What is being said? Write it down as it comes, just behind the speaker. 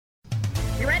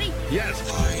Yes.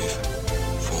 5,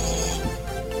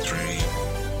 4, 3,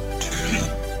 2,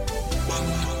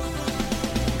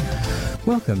 1.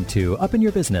 Welcome to Up in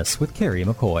Your Business with Kerry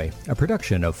McCoy, a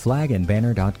production of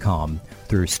flagandbanner.com.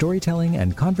 Through storytelling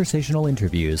and conversational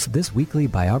interviews, this weekly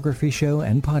biography show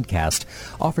and podcast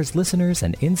offers listeners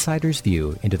an insider's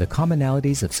view into the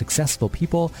commonalities of successful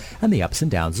people and the ups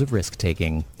and downs of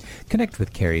risk-taking. Connect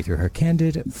with Kerry through her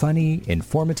candid, funny,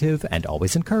 informative, and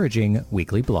always encouraging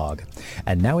weekly blog.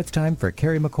 And now it's time for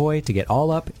Kerry McCoy to get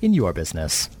all up in your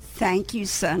business. Thank you,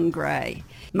 Sun Gray.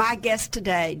 My guest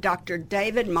today, Dr.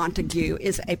 David Montague,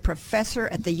 is a professor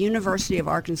at the University of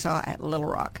Arkansas at Little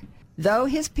Rock. Though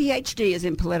his Ph.D. is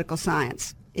in political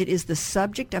science, it is the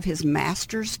subject of his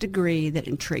master's degree that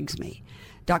intrigues me.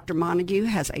 Dr. Montague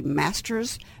has a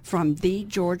master's from the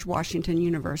George Washington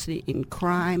University in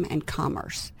Crime and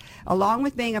Commerce. Along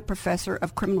with being a professor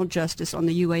of criminal justice on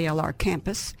the UALR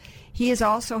campus, he is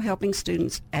also helping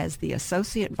students as the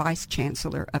Associate Vice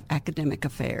Chancellor of Academic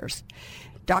Affairs.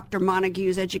 Dr.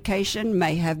 Montague's education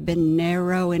may have been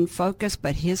narrow in focus,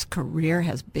 but his career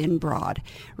has been broad,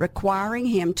 requiring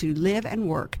him to live and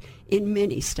work in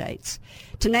many states.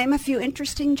 To name a few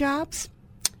interesting jobs,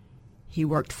 he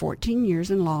worked 14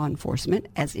 years in law enforcement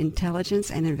as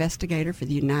intelligence and investigator for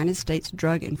the United States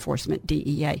Drug Enforcement,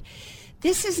 DEA.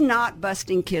 This is not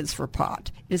busting kids for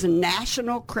pot. It is a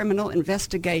national criminal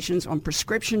investigations on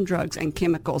prescription drugs and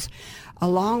chemicals,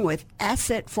 along with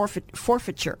asset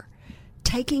forfeiture,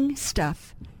 taking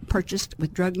stuff purchased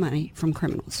with drug money from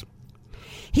criminals.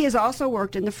 He has also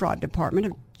worked in the fraud department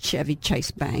of Chevy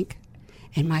Chase Bank.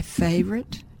 And my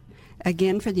favorite,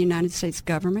 again for the United States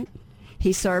government,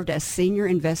 he served as senior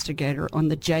investigator on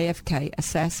the JFK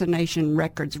Assassination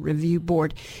Records Review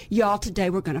Board. Y'all, today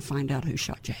we're going to find out who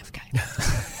shot JFK.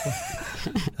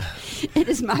 It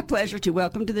is my pleasure to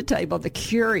welcome to the table the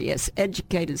curious,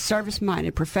 educated,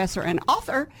 service-minded professor and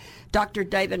author, Dr.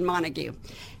 David Montague.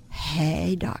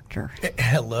 Hey, doctor.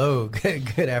 Hello.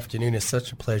 Good afternoon. It's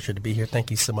such a pleasure to be here. Thank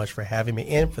you so much for having me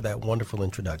and for that wonderful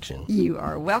introduction. You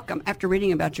are welcome. After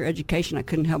reading about your education, I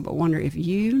couldn't help but wonder if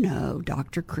you know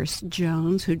Dr. Chris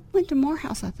Jones, who went to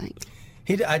Morehouse, I think.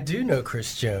 I do know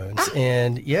Chris Jones,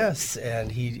 and yes,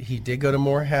 and he did go to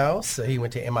Morehouse. He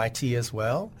went to MIT as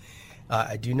well.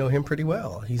 I do know him pretty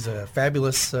well. He's a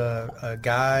fabulous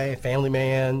guy, family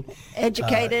man.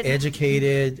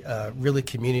 Educated. Really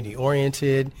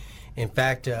community-oriented. In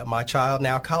fact, my child,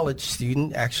 now college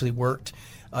student, actually worked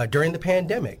during the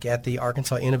pandemic at the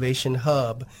Arkansas Innovation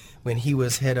Hub when he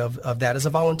was head of that as a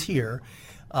volunteer.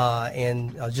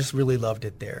 And I just really loved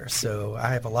it there. So I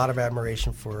have a lot of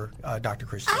admiration for Dr.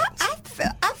 Chris Jones.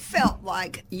 I felt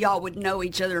like y'all would know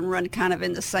each other and run kind of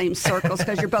in the same circles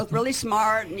because you're both really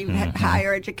smart and you've had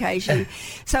higher education.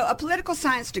 So a political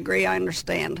science degree, I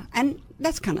understand. And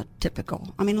that's kind of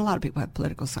typical. I mean, a lot of people have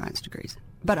political science degrees.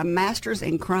 But a master's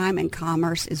in crime and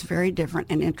commerce is very different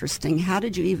and interesting. How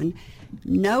did you even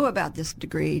know about this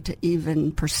degree to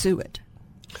even pursue it?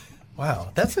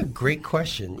 Wow, that's a great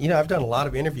question. You know, I've done a lot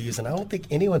of interviews, and I don't think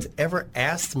anyone's ever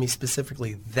asked me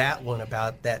specifically that one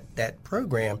about that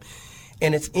program.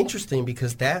 And it's interesting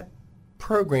because that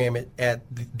program at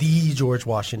the George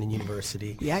Washington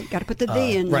University. Yeah, you got to put the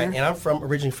D in right, there. and I'm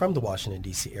originally from the Washington,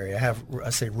 D.C. area.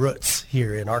 I say roots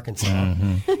here in Arkansas.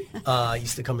 I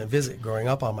used to come and visit growing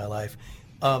up all my life.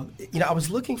 I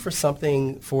was looking for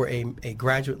something for a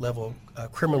graduate level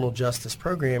criminal justice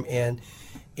program, and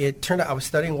it turned out I was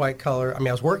studying white collar.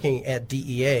 I was working at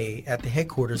DEA at the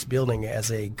headquarters building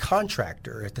as a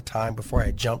contractor at the time before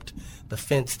I jumped the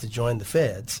fence to join the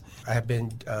feds. I have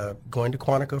been going to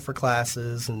Quantico for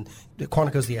classes, and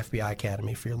Quantico is the FBI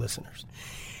Academy for your listeners.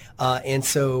 And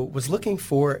so was looking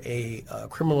for a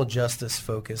criminal justice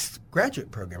focused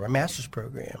graduate program, a master's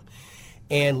program,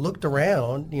 and looked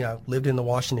around, lived in the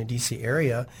Washington, D.C.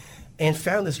 area, and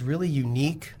found this really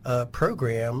unique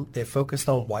program that focused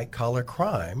on white-collar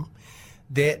crime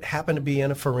that happened to be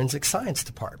in a forensic science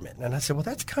department. And I said, well,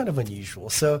 that's kind of unusual.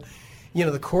 So,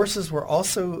 the courses were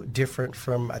also different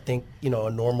from, I think, a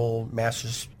normal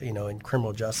master's, in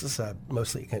criminal justice,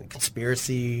 mostly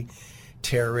conspiracy,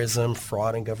 terrorism,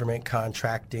 fraud and government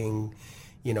contracting,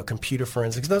 computer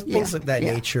forensics, those things of that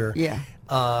nature. Yeah.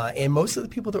 And most of the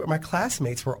people that were my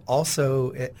classmates were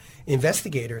also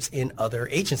investigators in other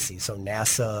agencies. So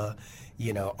NASA,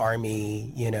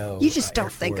 Army, You just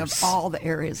don't think of all the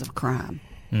areas of crime.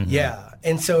 Mm-hmm. Yeah.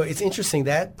 And so it's interesting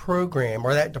that program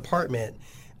or that department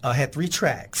had 3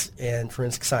 tracks in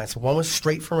forensic science. One was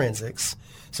straight forensics.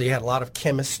 So you had a lot of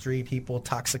chemistry people,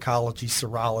 toxicology,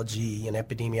 serology, and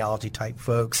epidemiology type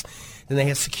folks. Then they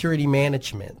had security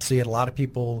management. So you had a lot of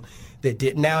people that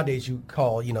did. Nowadays you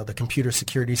call, the computer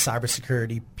security,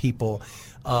 cybersecurity people.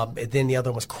 And then the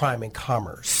other was crime and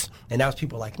commerce. And that was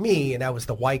people like me, and that was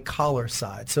the white collar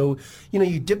side. So,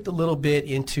 you dipped a little bit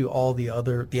into all the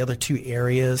other two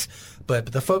areas, but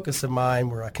the focus of mine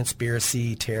were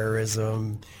conspiracy,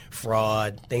 terrorism,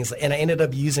 fraud, things. And I ended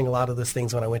up using a lot of those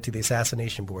things when I went to the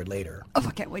Assassination Board later. Oh,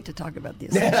 I can't wait to talk about the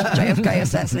JFK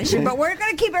assassination, but we're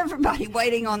going to keep everybody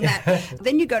waiting on that.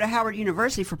 Then you go to Howard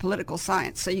University for political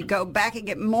science. So you go back and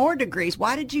get more degrees.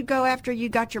 Why did you go after you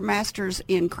got your master's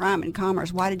in crime and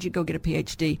commerce? Why did you go get a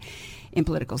PhD in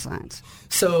political science?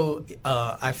 So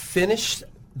I finished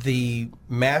the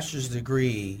master's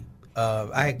degree.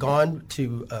 I had gone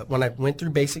to, when I went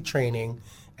through basic training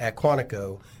at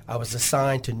Quantico, I was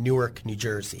assigned to Newark, New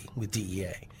Jersey with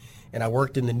DEA. And I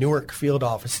worked in the Newark field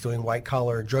office doing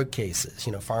white-collar drug cases,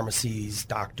 pharmacies,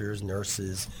 doctors,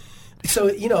 nurses. So,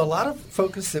 a lot of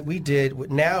focus that we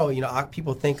did, now,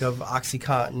 people think of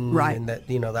OxyContin right. and that,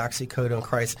 the oxycodone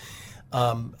crisis.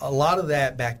 A lot of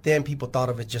that back then, people thought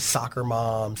of it just soccer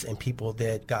moms and people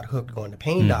that got hooked going to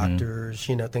pain doctors,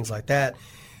 things like that.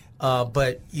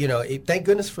 But, thank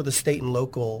goodness for the state and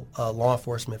local law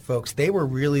enforcement folks. They were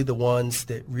really the ones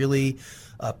that really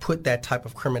put that type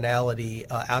of criminality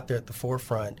out there at the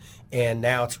forefront. And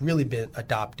now it's really been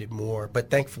adopted more. But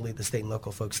thankfully, the state and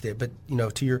local folks did. But,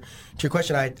 to your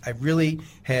question, I really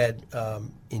had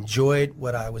enjoyed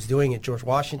what I was doing at George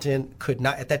Washington.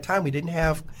 At that time, we didn't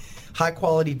have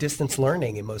high-quality distance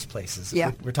learning in most places.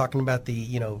 Yeah. We're talking about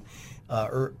the,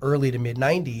 early to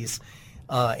mid-'90s.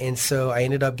 And so I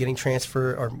ended up getting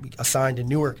transferred or assigned to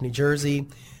Newark, New Jersey.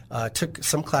 Took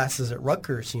some classes at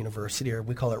Rutgers University, or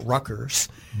we call it Rutgers,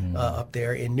 up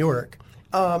there in Newark.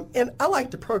 And I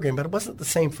liked the program, but it wasn't the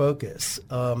same focus.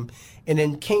 And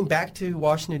then came back to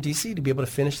Washington, D.C. to be able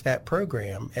to finish that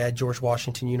program at George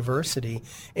Washington University,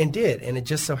 and did. And it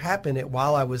just so happened that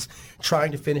while I was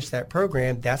trying to finish that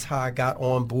program, that's how I got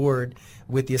on board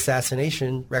with the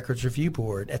Assassination Records Review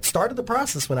Board. It started the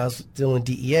process when I was still in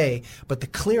DEA, but the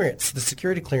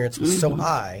security clearance was so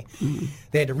high,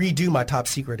 they had to redo my top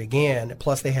secret again,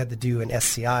 plus they had to do an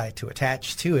SCI to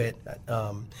attach to it.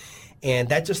 And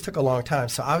that just took a long time.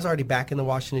 So I was already back in the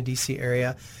Washington, D.C.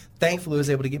 area. Thankfully, I was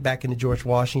able to get back into George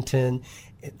Washington.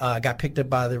 Got picked up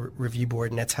by the review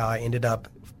board, and that's how I ended up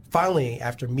finally,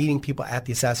 after meeting people at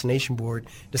the Assassination Board,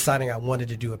 deciding I wanted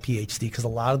to do a PhD, because a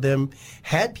lot of them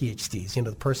had PhDs.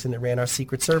 The person that ran our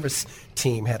Secret Service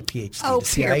team had a PhD. Oh, the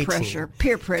CIA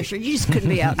peer pressure. You just couldn't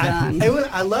be outdone.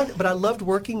 I loved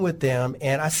working with them,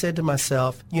 and I said to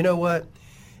myself, you know what?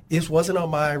 This wasn't on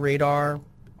my radar.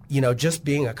 Just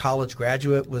being a college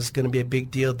graduate was going to be a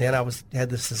big deal. Then I had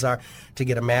this desire to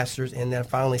get a master's, and then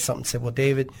finally something said, well,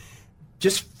 David,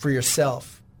 just for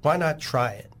yourself, why not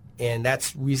try it? And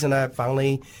that's the reason I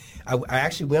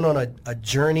actually went on a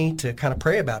journey to kind of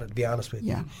pray about it, to be honest with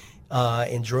you.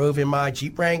 And drove in my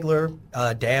Jeep Wrangler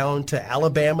down to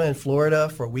Alabama and Florida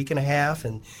for a week and a half,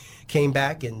 and came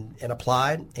back and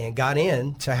applied and got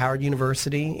in to Howard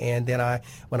University. And then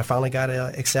when I finally got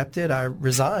accepted, I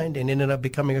resigned and ended up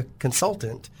becoming a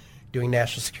consultant doing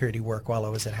national security work while I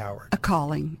was at Howard. A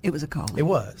calling. It was a calling. It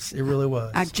was. It really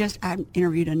was. I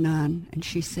interviewed a nun, and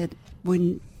she said,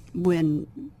 when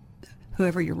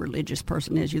whoever your religious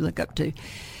person is you look up to,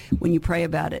 when you pray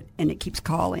about it and it keeps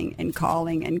calling and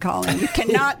calling and calling, you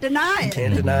cannot deny it.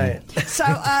 Can't deny it. So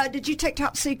did you take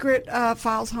top secret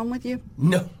files home with you?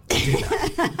 No, I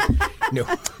did not.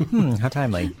 No. How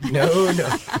timely. No.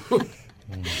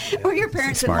 Were your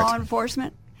parents in Smart. law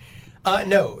enforcement?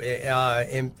 No.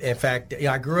 In fact,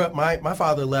 I grew up, my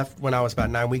father left when I was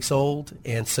about 9 weeks old,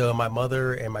 and so my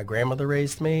mother and my grandmother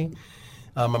raised me.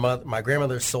 My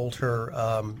grandmother sold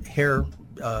her hair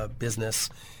business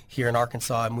here in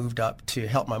Arkansas. I moved up to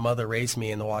help my mother raise me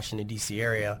in the Washington, D.C.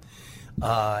 area.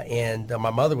 And my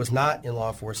mother was not in law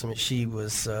enforcement. She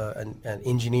was an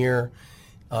engineer.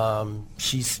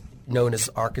 She's known as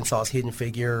Arkansas's hidden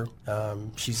figure.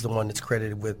 She's the one that's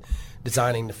credited with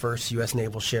designing the first U.S.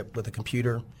 naval ship with a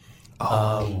computer.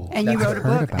 And you wrote a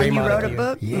book. Raye And you wrote a Montague.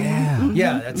 book. Yeah. Mhm.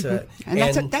 Yeah, that's a.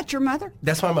 And that's your mother?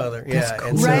 That's my mother. Yeah. That's cool.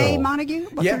 And so, Raye Montague?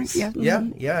 What's her Yes.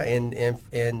 name? Yeah.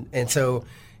 And so,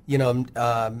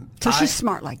 So she's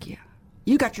smart like you.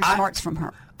 You got your smarts from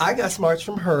her. I got smarts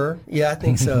from her. Yeah, I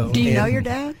think so. Do you know And your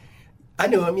dad? I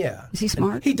knew him. Yeah. Is he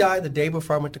smart? He died the day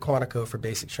before I went to Quantico for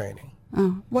basic training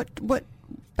Oh, what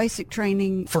basic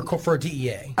training? for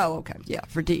DEA. Oh, okay. Yeah,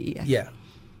 for DEA. Yeah.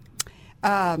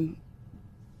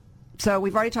 So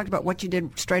we've already talked about what you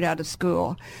did straight out of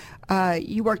school.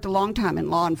 You worked a long time in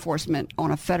law enforcement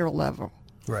on a federal level.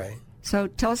 Right. So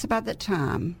tell us about that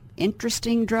time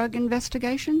interesting drug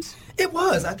investigations? It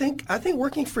was. I think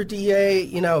working for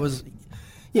DA, I was,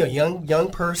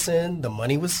 young person. The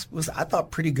money was I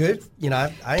thought pretty good. I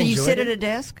enjoyed it. Do you sit at a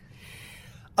desk?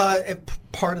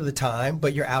 Part of the time,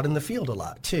 but you're out in the field a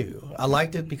lot too. I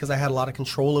liked it because I had a lot of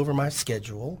control over my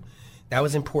schedule. That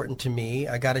was important to me.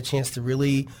 I got a chance to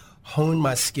really hone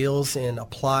my skills and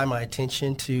apply my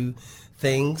attention to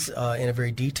things in a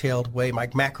very detailed way,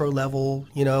 like macro level,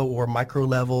 or micro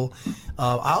level.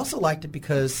 I also liked it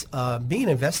because being an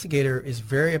investigator is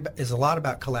a lot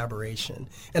about collaboration,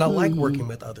 and I like working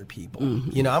with other people.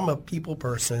 I'm a people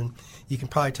person. You can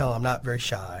probably tell I'm not very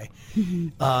shy,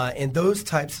 and those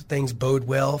types of things bode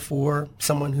well for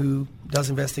someone who does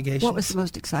investigation. What was the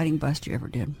most exciting bust you ever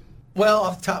did? Well,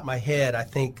 off the top of my head, I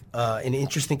think an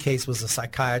interesting case was a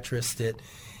psychiatrist that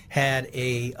had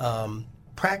a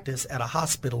practice at a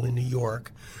hospital in New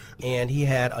York, and he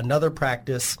had another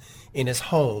practice in his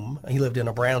home. He lived in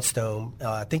a brownstone.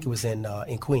 I think it was in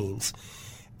Queens,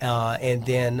 and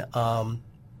then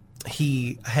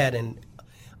he had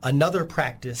another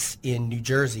practice in New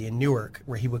Jersey, in Newark,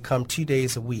 where he would come 2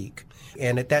 days a week.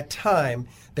 And at that time,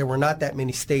 there were not that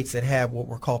many states that had what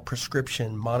were called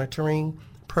prescription monitoring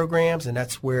programs, and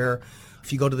that's where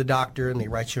if you go to the doctor and they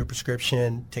write you a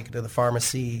prescription, take it to the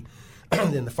pharmacy,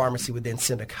 then the pharmacy would then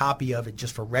send a copy of it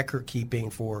just for record keeping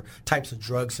for types of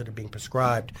drugs that are being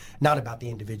prescribed, not about the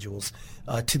individuals,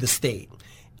 to the state.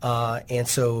 And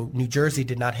so New Jersey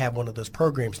did not have one of those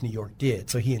programs. New York did.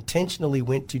 So he intentionally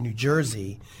went to New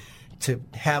Jersey to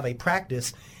have a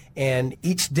practice. And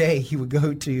each day he would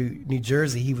go to New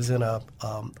Jersey. He was in a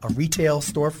retail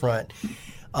storefront.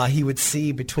 He would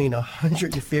see between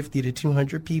 150 to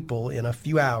 200 people in a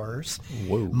few hours.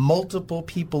 Whoa. Multiple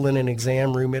people in an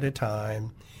exam room at a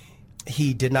time.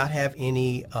 He did not have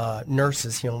any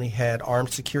nurses. He only had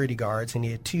armed security guards, and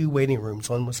he had 2 waiting rooms.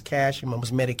 One was cash and one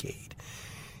was Medicaid.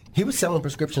 He was selling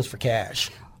prescriptions for cash.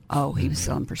 Oh, he was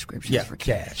selling prescriptions for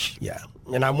cash. Yeah.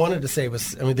 And I wanted to say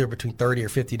they were between $30 or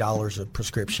 $50 a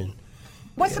prescription.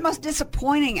 What's the most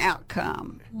disappointing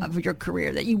outcome of your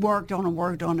career that you worked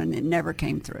on and it never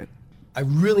came through? I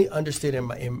really understood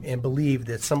and believe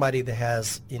that somebody that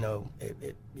has, a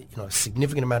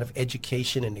significant amount of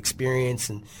education and experience,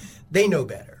 and they know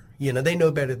better. They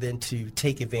know better than to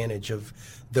take advantage of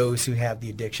those who have the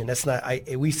addiction. That's not.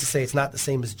 We used to say it's not the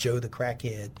same as Joe the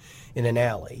crackhead in an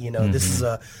alley. This is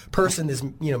a person that's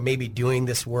maybe doing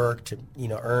this work to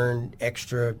earn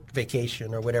extra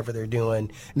vacation or whatever they're doing.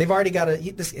 And they've already got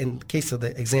this. In the case of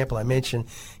the example I mentioned,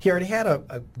 he already had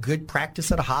a good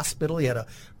practice at a hospital. He had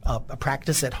a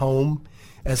practice at home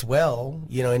as well,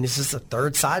 and it's just a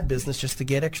third side business just to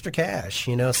get extra cash,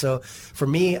 So for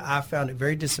me, I found it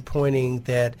very disappointing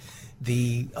that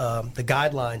the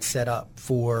guidelines set up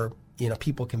for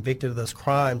people convicted of those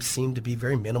crimes seemed to be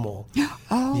very minimal.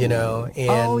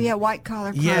 And white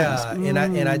collar crimes. Yeah, and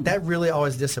I that really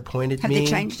always disappointed me. Have they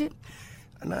changed it?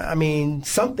 I mean,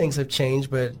 some things have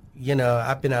changed, but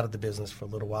I've been out of the business for a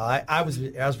little while. I was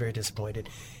very disappointed.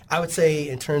 I would say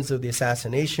in terms of the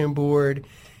Assassination Board,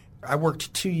 I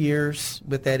worked 2 years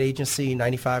with that agency,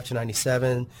 95 to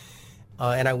 97,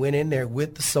 and I went in there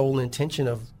with the sole intention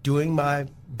of doing my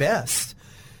best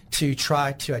to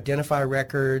try to identify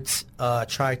records,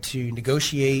 try to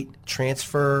negotiate,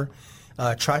 transfer,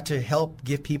 try to help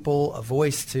give people a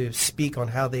voice to speak on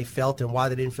how they felt and why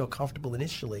they didn't feel comfortable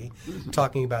initially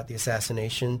talking about the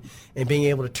assassination, and being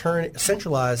able to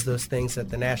centralize those things at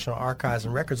the National Archives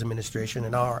and Records Administration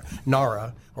and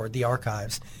NARA, or the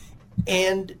archives.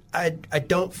 And I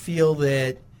don't feel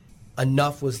that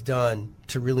enough was done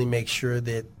to really make sure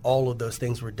that all of those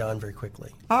things were done very quickly.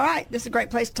 All right. This is a great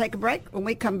place to take a break. When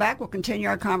we come back, we'll continue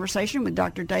our conversation with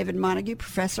Dr. David Montague,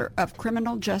 Professor of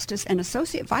Criminal Justice and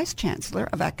Associate Vice Chancellor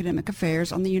of Academic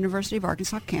Affairs on the University of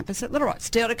Arkansas campus at Little Rock.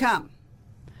 Still to come,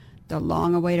 the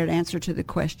long-awaited answer to the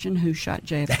question, who shot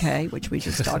JFK, which we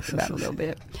just talked about a little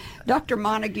bit. Dr.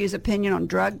 Montague's opinion on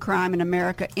drug crime in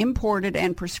America, imported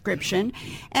and prescription,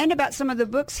 and about some of the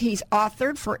books he's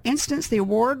authored. For instance, the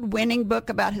award-winning book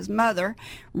about his mother,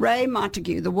 Raye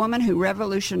Montague, the woman who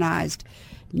revolutionized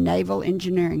naval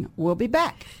engineering. We'll be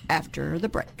back after the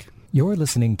break. You're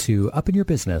listening to Up in Your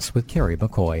Business with Kerry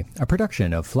McCoy, a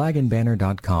production of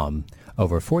flagandbanner.com.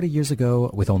 Over 40 years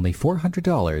ago, with only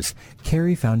 $400,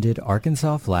 Kerry founded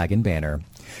Arkansas Flag and Banner.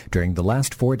 During the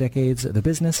last 4 decades, the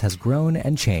business has grown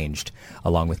and changed,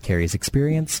 along with Kerry's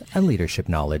experience and leadership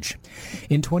knowledge.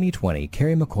 In 2020,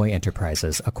 Kerry McCoy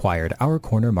Enterprises acquired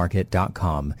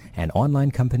OurCornerMarket.com, an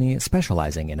online company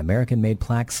specializing in American-made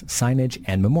plaques, signage,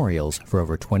 and memorials for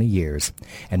over 20 years,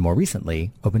 and more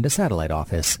recently opened a satellite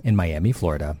office in Miami,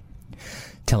 Florida.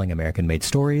 telling American-made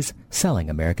stories, selling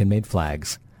American-made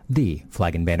flags.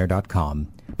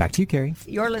 TheFlagAndBanner.com. Back to you, Kerry.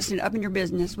 You're listening to Up in Your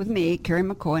Business with me, Kerry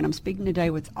McCoy, and I'm speaking today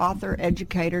with author,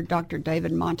 educator, Dr.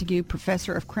 David Montague,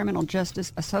 Professor of Criminal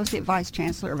Justice, Associate Vice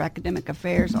Chancellor of Academic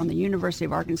Affairs on the University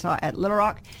of Arkansas at Little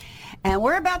Rock. And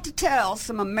we're about to tell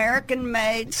some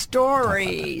American-made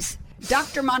stories.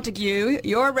 Dr. Montague,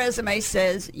 your resume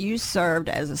says you served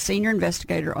as a senior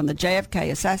investigator on the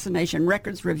JFK Assassination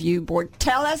Records Review Board.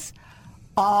 Tell us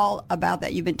all about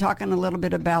that. You've been talking a little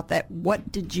bit about that.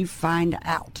 What did you find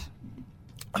out?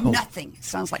 Oh. Nothing.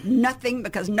 Sounds like nothing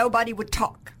because nobody would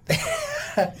talk.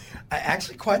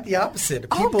 Actually, quite the opposite.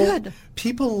 Good.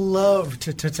 People love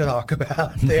to talk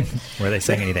about it. Were they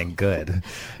saying anything good?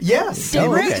 Yes. So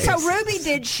Ruby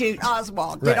did shoot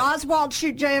Oswald. Did Oswald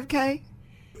shoot JFK?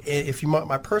 If you want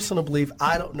my personal belief,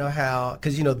 I don't know how,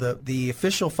 because, the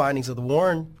official findings of the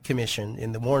Warren Commission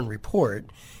in the Warren Report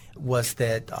was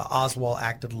that Oswald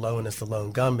acted alone as the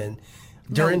lone gunman.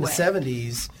 During the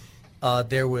 70s,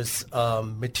 there was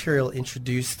material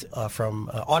introduced from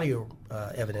audio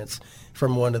evidence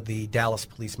from one of the Dallas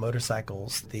police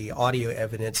motorcycles. The audio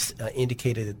evidence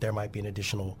indicated that there might be an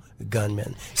additional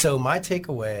gunman. So my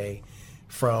takeaway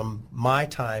from my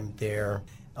time there,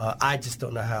 I just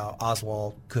don't know how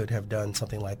Oswald could have done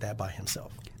something like that by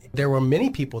himself. There were many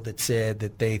people that said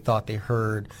that they thought they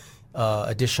heard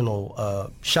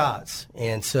additional shots.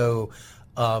 And so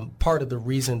part of the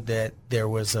reason that there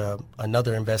was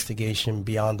another investigation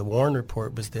beyond the Warren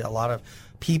Report was that a lot of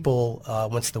people,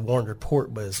 once the Warren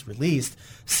Report was released,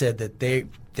 said that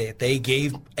they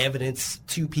gave evidence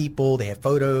to people. They had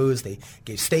photos. They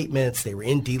gave statements. They were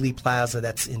in Dealey Plaza.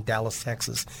 That's in Dallas,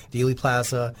 Texas, Dealey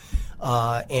Plaza.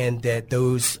 And that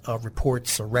those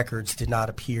reports or records did not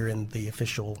appear in the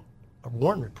official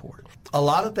Warren Report. A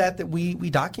lot of that we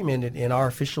documented in our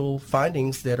official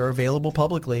findings that are available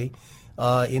publicly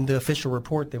in the official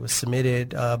report that was submitted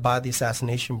by the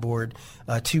Assassination Board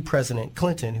to President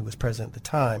Clinton, who was president at the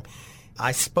time.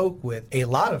 I spoke with a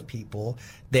lot of people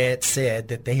that said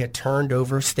that they had turned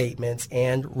over statements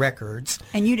and records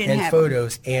and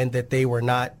photos and that they were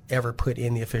not ever put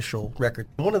in the official record.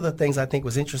 One of the things I think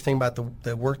was interesting about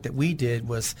the work that we did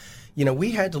was,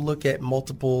 we had to look at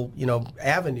multiple,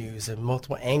 avenues and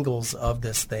multiple angles of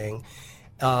this thing.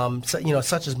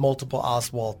 Such as multiple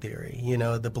Oswald theory,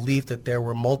 the belief that there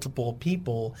were multiple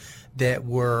people that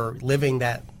were living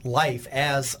that life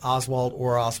as Oswald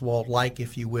or Oswald-like,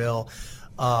 if you will,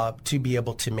 to be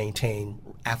able to maintain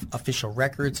official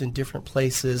records in different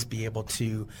places, be able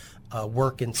to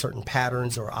work in certain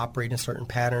patterns or operate in certain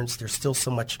patterns. There's still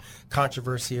so much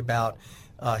controversy about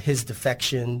his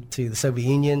defection to the Soviet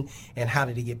Union and how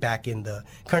did he get back in the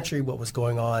country, what was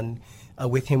going on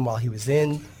with him while he was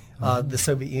in the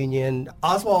Soviet Union.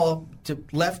 Oswald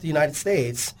left the United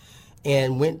States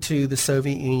and went to the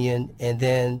Soviet Union, and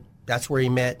then that's where he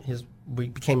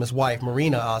became his wife,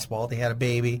 Marina Oswald. They had a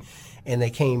baby, and they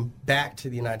came back to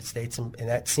the United States, and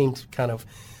that seemed kind of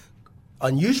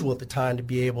unusual at the time to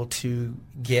be able to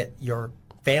get your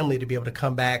family to be able to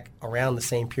come back around the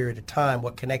same period of time.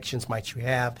 What connections might you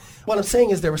have? What I'm saying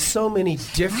is there were so many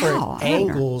different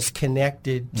angles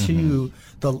connected to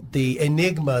the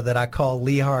enigma that I call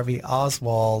Lee Harvey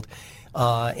Oswald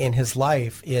in his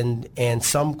life, and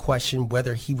some question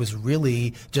whether he was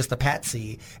really just a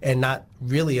patsy and not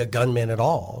really a gunman at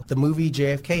all. The movie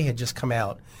JFK had just come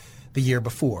out the year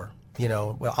before,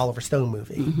 Oliver Stone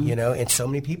movie, and so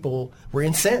many people were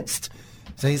incensed.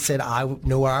 So he said, I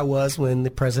know where I was when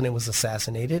the president was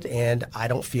assassinated, and I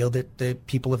don't feel that the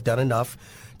people have done enough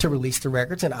to release the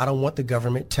records, and I don't want the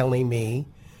government telling me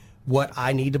what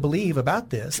I need to believe about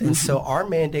this. And so our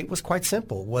mandate was quite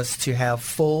simple, was to have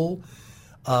full,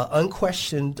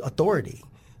 unquestioned authority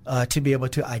to be able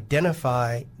to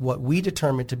identify what we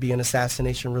determined to be an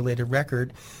assassination-related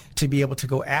record, to be able to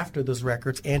go after those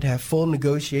records, and to have full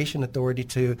negotiation authority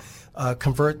to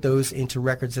convert those into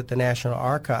records at the National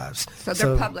Archives. So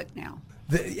they're public now.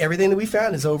 Everything that we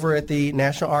found is over at the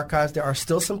National Archives. There are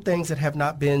still some things that have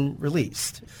not been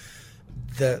released.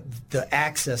 The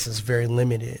access is very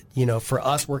limited. For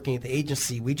us working at the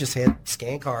agency, we just had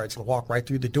scan cards and walk right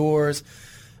through the doors.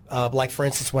 Like, for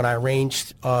instance, when I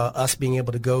arranged us being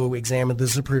able to go examine the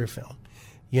Zapruder film,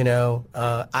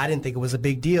 I didn't think it was a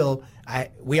big deal.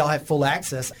 We all had full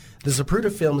access. The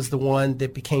Zapruder film is the one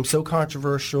that became so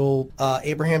controversial.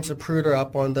 Abraham Zapruder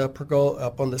up on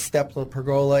the step on the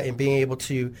pergola, and being able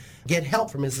to get help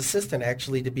from his assistant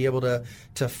actually to be able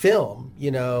to film.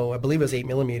 I believe it was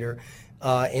 8mm,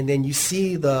 and then you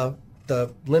see the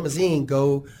limousine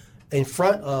go in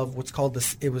front of what's called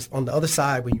it was on the other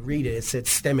side when you read it, it said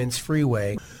Stemmons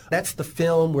Freeway. That's the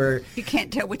film where you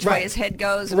can't tell which way his head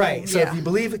goes. Right. So if you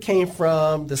believe it came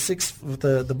from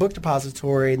the book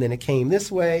depository, then it came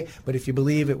this way. But if you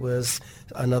believe it was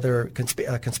another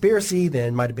conspiracy, then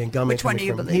it might have been coming from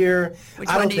here.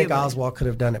 I don't think Oswald could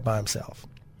have done it by himself.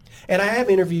 And I have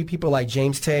interviewed people like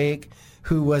James Tague,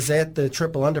 who was at the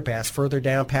triple underpass further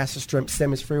down past the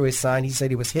Stemmons Freeway sign. He said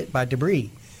he was hit by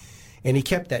debris, and he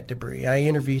kept that debris. I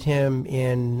interviewed him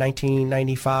in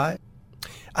 1995.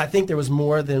 I think there was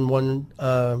more than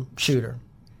one shooter.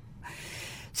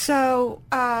 So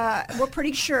we're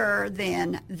pretty sure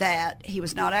then that he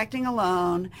was not acting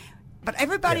alone, but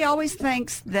everybody always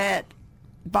thinks that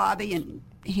Bobby and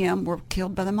him were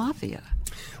killed by the mafia.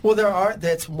 Well,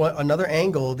 that's another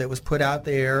angle that was put out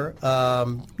there.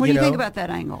 What do you think about that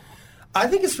angle? I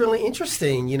think it's really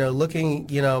interesting, looking,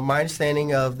 my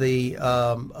understanding of the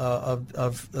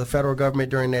of the federal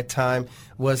government during that time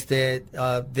was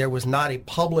that there was not a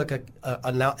public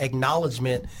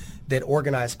acknowledgement that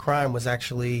organized crime was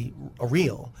actually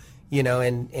real,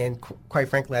 and quite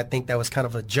frankly, I think that was kind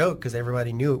of a joke because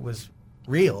everybody knew it was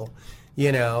real,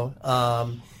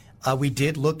 we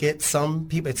did look at some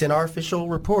people. It's in our official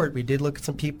report. We did look at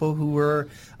some people who were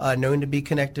known to be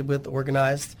connected with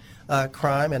organized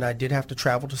crime, and I did have to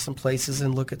travel to some places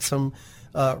and look at some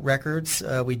records.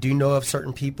 We do know of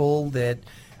certain people that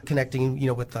connecting,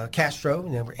 with Castro,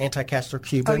 anti-Castro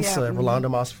Cubans, Rolando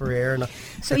Masferrer, and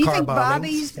so you think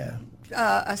Bobby's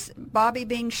Bobby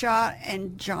being shot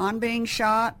and John being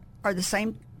shot are the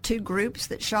same two groups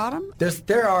that shot him?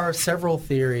 There are several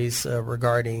theories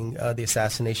regarding the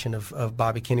assassination of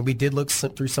Bobby Kennedy. We did look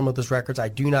through some of those records. I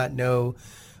do not know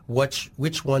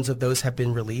which ones of those have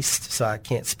been released, so I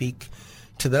can't speak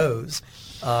to those.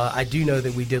 I do know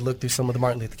that we did look through some of the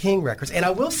Martin Luther King records, and I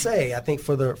will say, I think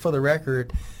for the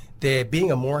record, that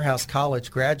being a Morehouse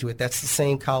College graduate, that's the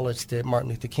same college that Martin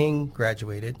Luther King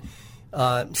graduated.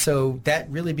 So that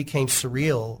really became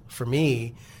surreal for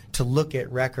me to look at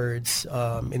records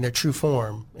in their true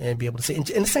form and be able to see. And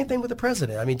the same thing with the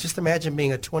president. I mean, just imagine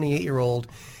being a 28-year-old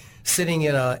sitting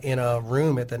in a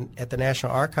room at the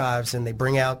National Archives, and they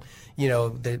bring out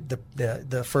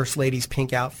the First Lady's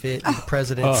pink outfit and the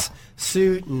president's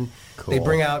suit, and they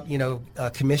bring out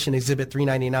Commission Exhibit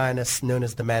 399, that's known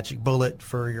as the Magic Bullet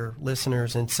for your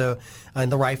listeners, and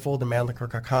the rifle, the Mannlicher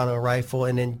Carcano rifle,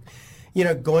 and then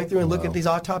going through and looking at these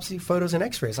autopsy photos and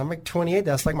X-rays. I'm like 28.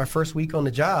 That's like my first week on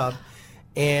the job,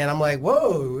 and I'm like,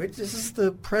 whoa, this is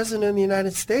the president of the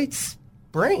United States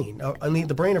brain. I mean,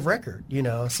 the brain of record,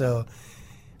 So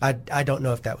I don't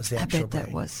know if that was the actual brain. I bet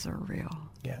that was surreal.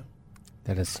 Yeah.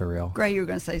 That is surreal. Gray, you were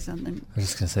going to say something. I was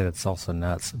just going to say that's also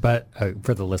nuts. But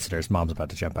for the listeners, Mom's about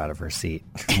to jump out of her seat,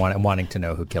 wanting to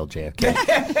know who killed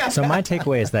JFK. So my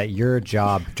takeaway is that your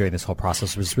job during this whole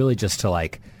process was really just to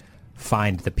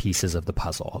find the pieces of the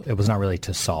puzzle. It was not really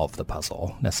to solve the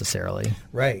puzzle necessarily.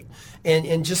 Right.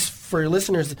 And just for your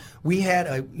listeners, we had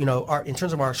in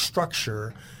terms of our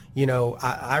structure,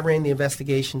 I ran the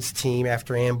investigations team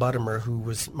after Ann Buttimer, who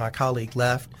was my colleague,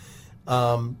 left,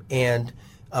 and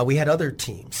we had other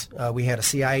teams. We had a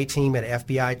CIA team, had an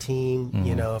FBI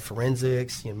team,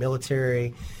 forensics,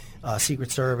 military,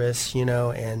 Secret Service,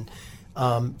 and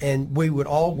we would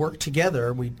all work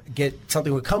together. We'd get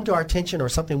something would come to our attention or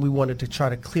something we wanted to try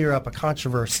to clear up a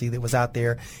controversy that was out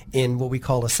there in what we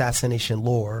call assassination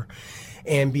lore,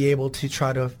 and be able to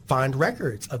try to find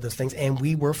records of those things. And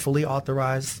we were fully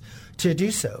authorized to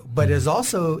do so. But it is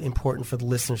also important for the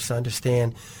listeners to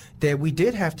understand that we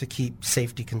did have to keep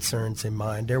safety concerns in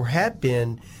mind. There have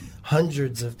been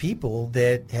hundreds of people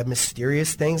that have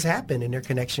mysterious things happen in their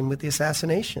connection with the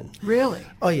assassination. Really?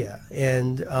 Oh, yeah.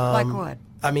 And like what?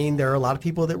 I mean, there are a lot of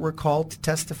people that were called to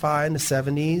testify in the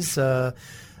 70s.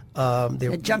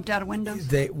 They jumped out of windows?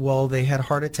 They had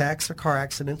heart attacks or car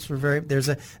accidents. There's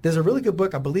a really good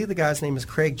book. I believe the guy's name is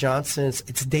Craig Johnson.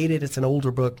 It's dated. It's an older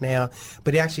book now.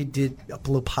 But he actually did a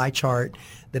little pie chart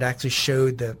that actually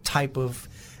showed the type of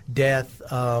death.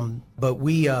 But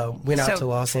we went out to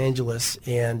Los Angeles,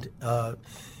 and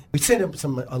we sent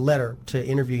him a letter to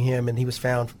interview him, and he was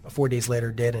found 4 days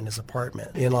later dead in his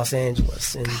apartment in Los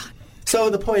Angeles. And so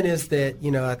the point is that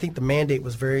I think the mandate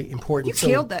was very important. You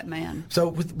killed that man.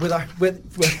 So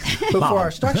for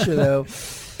our structure though,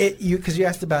 because you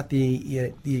asked about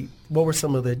the what were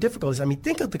some of the difficulties. I mean,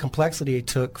 think of the complexity it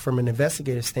took from an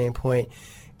investigative standpoint.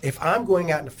 If I'm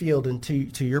going out in the field, and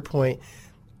to your point,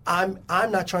 I'm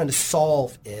not trying to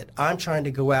solve it. I'm trying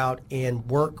to go out and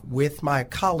work with my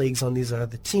colleagues on these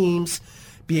other teams,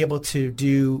 be able to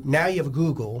do. Now you have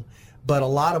Google. But a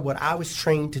lot of what I was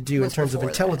trained to do in terms of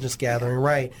intelligence gathering,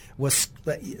 right, was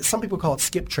some people call it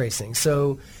skip tracing.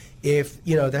 So if,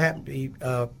 there happened to be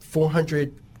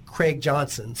 400 Craig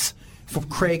Johnsons, for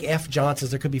Craig F.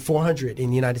 Johnsons, there could be 400 in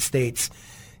the United States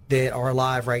that are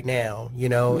alive right now,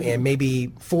 and maybe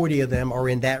 40 of them are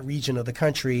in that region of the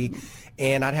country,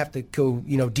 and I'd have to go,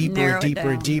 deeper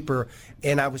and deeper,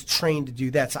 and I was trained to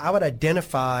do that. So I would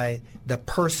identify the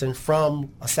person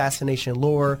from assassination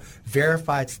lore,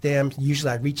 verify it's them.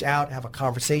 Usually I'd reach out, have a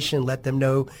conversation, let them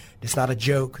know it's not a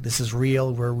joke, this is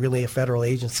real, we're really a federal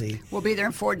agency. We'll be there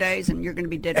in 4 days, and you're going to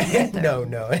be dead when we get there.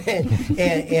 No.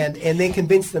 and then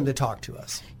convince them to talk to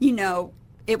us.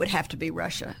 It would have to be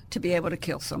Russia to be able to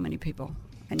kill so many people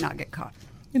and not get caught.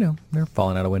 They're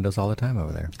falling out of windows all the time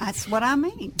over there. That's what I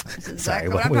mean. That's exactly Sorry,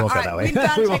 what we I'm won't go that way. We've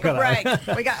got to take a break.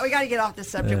 Way. We got to get off this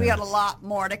subject. We got a lot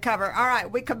more to cover. All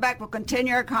right, we come back. We'll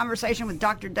continue our conversation with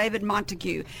Dr. David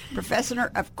Montague,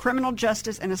 Professor of Criminal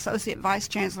Justice and Associate Vice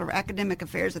Chancellor of Academic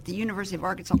Affairs at the University of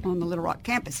Arkansas on the Little Rock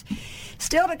campus.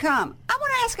 Still to come, I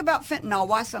want to ask about fentanyl,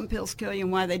 why some pills kill you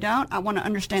and why they don't. I want to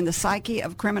understand the psyche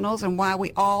of criminals and why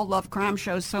we all love crime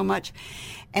shows so much.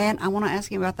 And I want to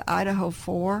ask you about the Idaho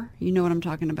 4. You know what I'm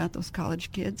talking about, those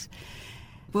college kids.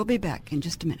 We'll be back in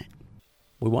just a minute.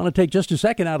 We want to take just a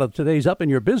second out of today's Up in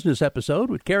Your Business episode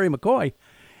with Kerry McCoy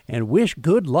and wish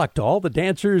good luck to all the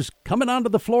dancers coming onto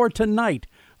the floor tonight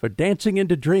for Dancing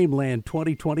into Dreamland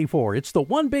 2024. It's the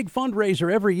one big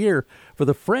fundraiser every year for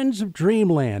the Friends of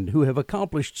Dreamland, who have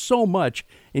accomplished so much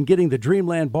in getting the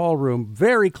Dreamland Ballroom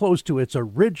very close to its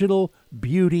original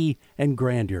beauty and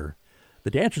grandeur.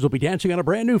 The dancers will be dancing on a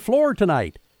brand new floor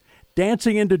tonight.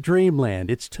 Dancing into Dreamland.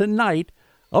 It's tonight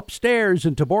upstairs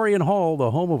in Taborian Hall,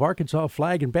 the home of Arkansas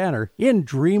Flag and Banner, in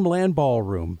Dreamland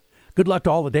Ballroom. Good luck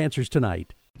to all the dancers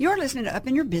tonight. You're listening to Up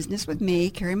in Your Business with me,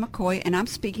 Kerry McCoy, and I'm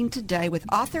speaking today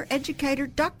with author-educator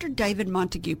Dr. David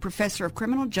Montague, Professor of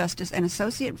Criminal Justice and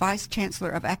Associate Vice Chancellor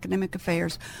of Academic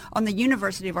Affairs on the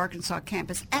University of Arkansas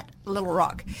campus at Little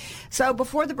Rock. So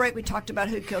before the break, we talked about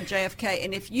who killed JFK,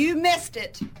 and if you missed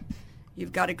it,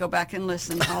 you've got to go back and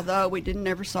listen, although we didn't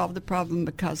ever solve the problem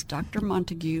because Dr.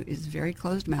 Montague is very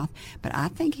closed-mouthed. But I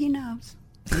think he knows.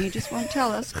 He just won't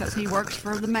tell us because he works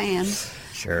for the man.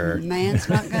 Sure. The man's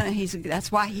not going to.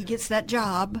 That's why he gets that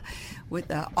job with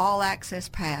the all-access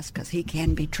pass, because he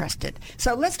can be trusted.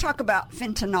 So let's talk about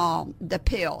fentanyl, the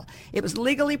pill. It was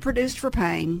legally produced for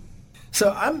pain.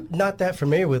 So I'm not that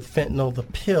familiar with fentanyl, the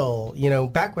pill.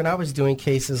 Back when I was doing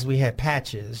cases, we had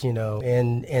patches,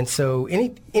 and so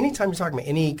anytime you're talking about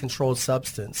any controlled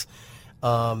substance,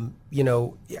 how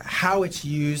it's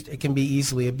used, it can be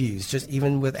easily abused, just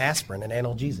even with aspirin and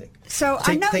analgesic. So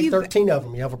take 13 of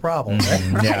them, you have a problem,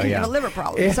 right? Right, Yeah. you have a liver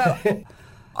problem. Yeah. So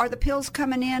are the pills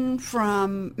coming in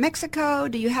from Mexico?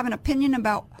 Do you have an opinion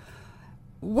about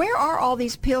where are all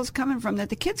these pills coming from that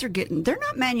the kids are getting? They're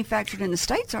not manufactured in the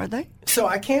States, are they? So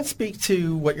I can't speak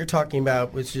to what you're talking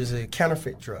about, which is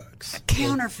counterfeit drugs.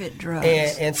 Counterfeit drugs.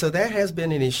 And so that has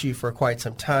been an issue for quite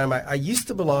some time. I used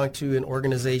to belong to an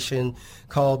organization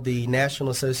called the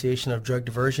National Association of Drug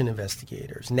Diversion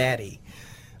Investigators, NADI.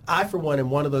 I, for one,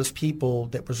 am one of those people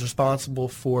that was responsible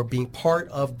for being part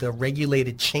of the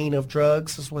regulated chain of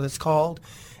drugs, is what it's called.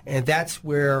 And that's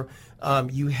where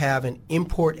you have an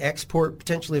import-export,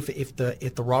 potentially if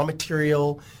the raw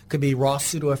material could be raw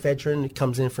pseudoephedrine, it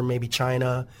comes in from maybe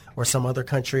China or some other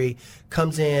country,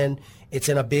 comes in, it's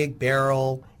in a big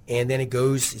barrel, and then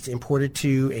it's imported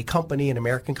to a company, an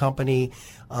American company.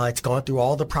 It's gone through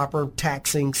all the proper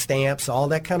taxing stamps, all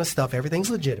that kind of stuff. Everything's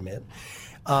legitimate.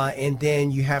 And then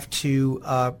you have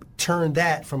to turn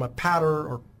that from a powder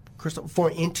or crystal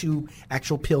form into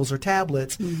actual pills or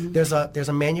tablets. Mm-hmm. There's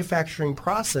a manufacturing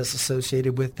process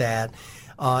associated with that,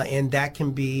 and that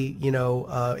can be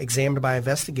examined by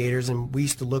investigators. And we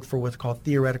used to look for what's called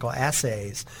theoretical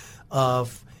assays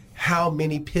of how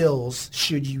many pills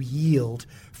should you yield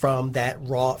from that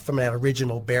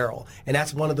original barrel. And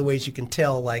that's one of the ways you can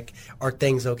tell, are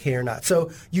things okay or not. So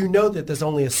that there's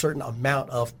only a certain amount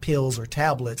of pills or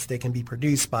tablets that can be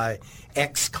produced by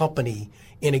X company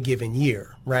in a given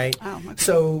year, right? Oh, okay.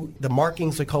 So the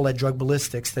markings, we call that drug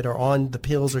ballistics, that are on the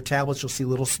pills or tablets. You'll see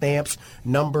little stamps,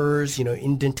 numbers,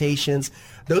 indentations.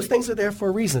 Those things are there for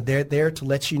a reason. They're there to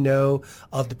let you know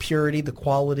of the purity, the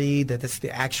quality, that that's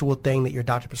the actual thing that your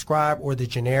doctor prescribed, or the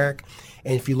generic.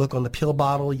 And if you look on the pill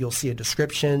bottle, you'll see a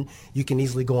description. You can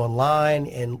easily go online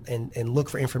and look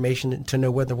for information to know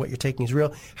whether what you're taking is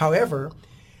real. However,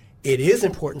 It is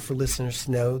important for listeners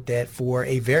to know that for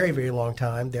a very, very long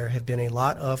time, there have been a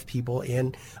lot of people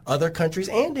in other countries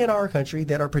and in our country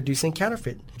that are producing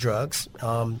counterfeit drugs.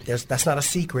 That's not a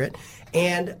secret.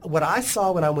 And what I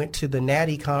saw when I went to the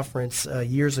Natty conference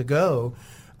years ago,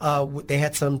 they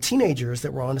had some teenagers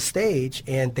that were on the stage,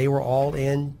 and they were all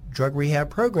in drug rehab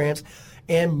programs.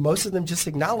 And most of them just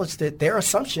acknowledged that their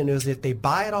assumption is if they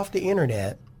buy it off the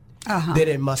internet, that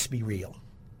it must be real.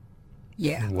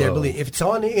 Yeah. Their belief. If it's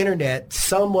on the internet,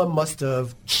 someone must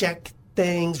have checked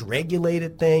things,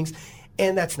 regulated things,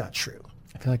 and that's not true.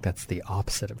 I feel like that's the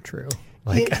opposite of true.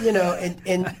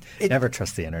 Never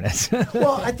trust the internet.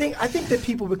 Well, I think that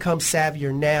people become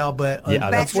savvier now, but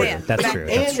that's true. That's true.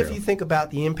 And if you think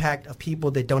about the impact of people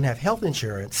that don't have health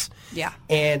insurance,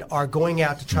 and are going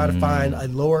out to try to find a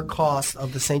lower cost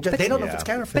of the same drug, they don't know if it's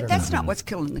counterfeit. But that's not what's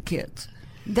killing the kids.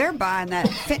 They're buying that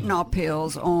fentanyl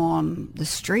pills on the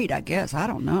street, I guess. I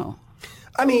don't know.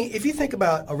 I mean, if you think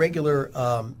about a regular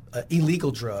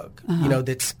illegal drug,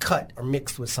 that's cut or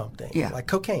mixed with something, like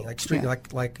cocaine, like street, like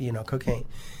cocaine,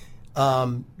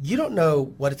 you don't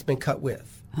know what it's been cut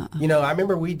with. I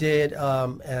remember we did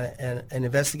an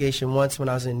investigation once when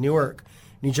I was in Newark,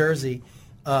 New Jersey,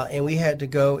 and we had to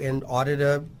go and audit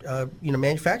a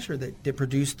manufacturer that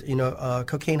produced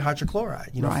cocaine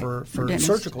hydrochloride, for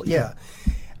surgical,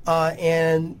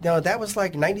 and that was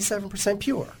like 97%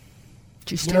 pure.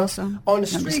 Did you steal some? On the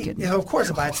street, of course,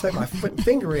 if I had stuck my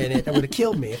finger in it, that would have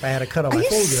killed me if I had a cut on my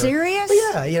finger. Are you serious?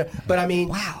 Yeah. But I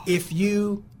mean, if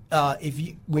you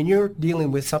when you're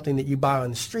dealing with something that you buy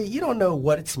on the street, you don't know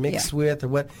what it's mixed with or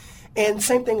what. And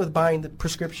same thing with buying the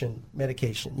prescription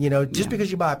medication. Just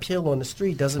because you buy a pill on the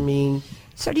street doesn't mean.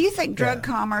 So do you think drug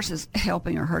commerce is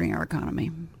helping or hurting our economy?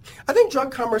 I think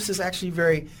drug commerce is actually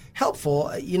very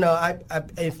helpful.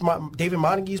 If David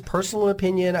Montague's personal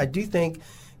opinion, I do think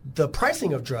the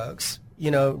pricing of drugs,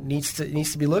 needs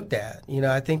to be looked at.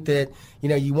 I think that,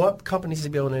 you want companies to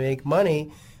be able to make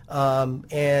money,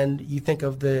 and you think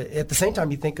of at the same time,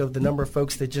 you think of the number of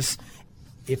folks that just,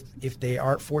 if they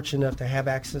aren't fortunate enough to have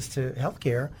access to health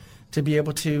care, to be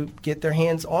able to get their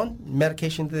hands on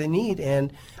medication that they need.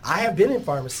 And I have been in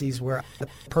pharmacies where the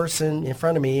person in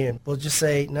front of me will just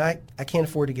say, no, I can't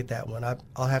afford to get that one.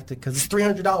 I'll have to, because it's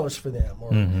 $300 for them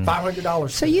or $500.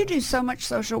 So you do so much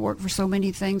social work for so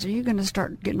many things. Are you going to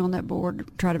start getting on that board to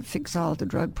try to fix all of the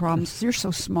drug problems? You're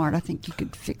so smart. I think you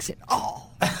could fix it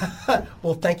all.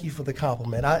 Well, thank you for the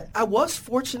compliment. I was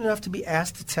fortunate enough to be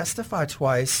asked to testify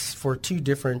twice for 2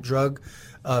 different drug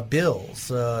bills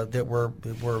that were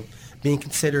being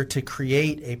considered to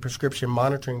create a prescription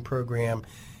monitoring program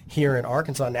here in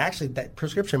Arkansas. And actually, that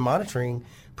prescription monitoring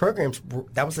programs,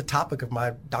 that was the topic of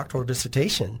my doctoral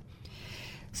dissertation.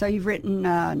 So you've written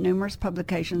numerous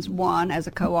publications, one as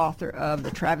a co-author of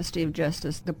The Travesty of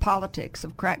Justice, The Politics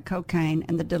of Crack Cocaine,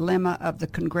 and The Dilemma of the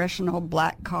Congressional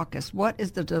Black Caucus. What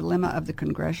is the dilemma of the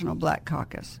Congressional Black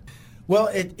Caucus? Well,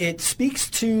 it speaks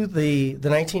to the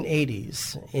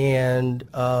 1980s, and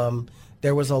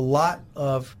there was a lot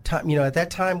of time, at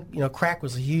that time, crack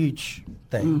was a huge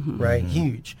thing, right?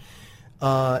 Huge.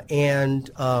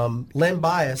 And Len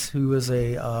Bias, who was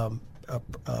a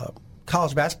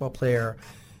college basketball player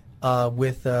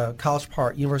with College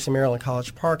Park, University of Maryland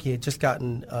College Park, he had just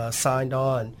gotten signed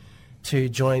on to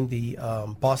join the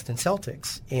Boston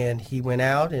Celtics, and he went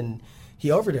out and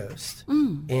he overdosed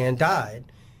and died.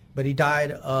 But he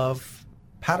died of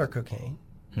powder cocaine.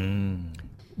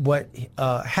 What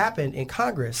happened in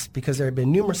Congress, because there had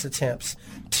been numerous attempts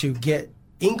to get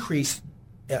increased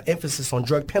emphasis on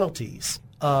drug penalties,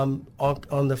 on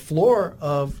the floor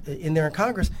in there in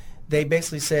Congress, they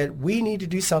basically said, we need to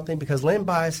do something because Len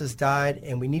Bias has died,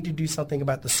 and we need to do something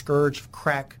about the scourge of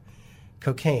crack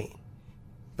cocaine.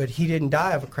 But he didn't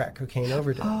die of a crack cocaine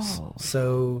overdose.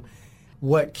 So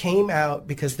what came out,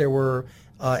 because there were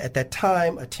at that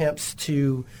time attempts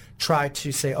to try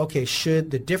to say, okay,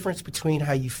 should the difference between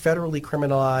how you federally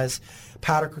criminalize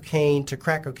powder cocaine to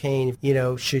crack cocaine,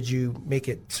 should you make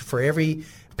it for every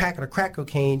packet of crack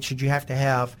cocaine, should you have to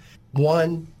have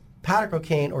 1 powder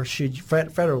cocaine, or should you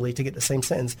federally to get the same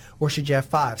sentence, or should you have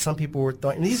 5? Some people were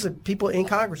and these are people in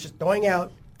Congress just throwing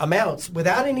out amounts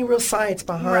without any real science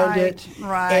behind it.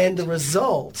 Right. And the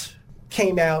result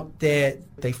came out that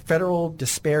the federal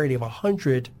disparity of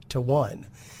 100 to 1.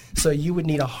 So you would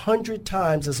need 100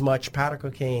 times as much powder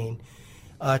cocaine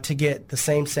to get the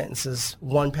same sentence as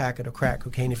 1 packet of crack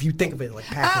cocaine, if you think of it like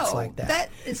packets like that. That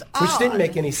is odd. Which didn't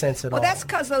make any sense at all. Well, that's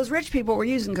because those rich people were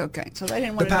using cocaine, so they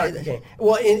didn't want to do that. Cocaine.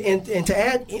 Well, and to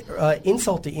add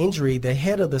insult to injury, the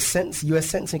head of the U.S.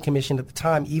 Sentencing Commission at the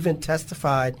time even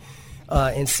testified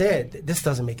and said, this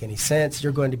doesn't make any sense.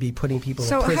 You're going to be putting people in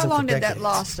prison for decades. So how long did that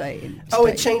law stay? Oh,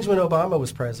 it changed when Obama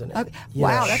was president. Okay.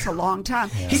 Wow, that's a long time.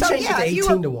 Yeah. He changed it to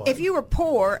 18 to 1. If you were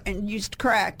poor and used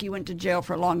crack, you went to jail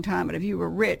for a long time. But if you were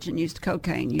rich and used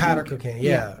cocaine, you powder cocaine,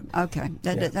 yeah. Okay,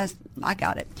 that's I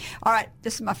got it. All right,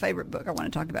 this is my favorite book I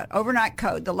want to talk about. Overnight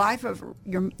Code: The Life of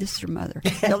this is your mother.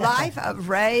 The Life of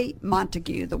Raye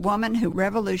Montague, the woman who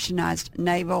revolutionized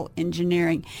naval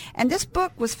engineering. And this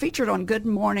book was featured on Good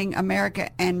Morning America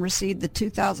and received the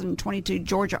 2022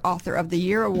 Georgia Author of the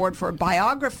Year Award for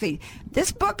biography.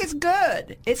 This book is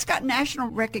good. It's got national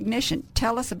recognition.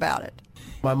 Tell us about it.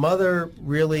 My mother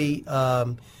really,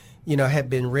 had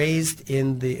been raised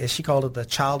in as she called it, the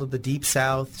child of the Deep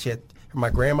South. She had my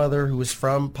grandmother, who was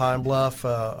from Pine Bluff,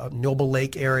 Noble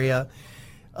Lake area,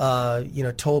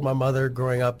 told my mother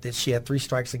growing up that she had 3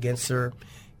 strikes against her.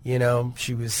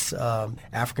 She was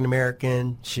African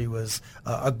American. She was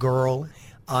a girl,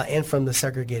 and from the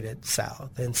segregated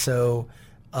South. And so,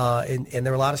 and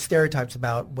there were a lot of stereotypes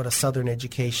about what a Southern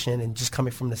education and just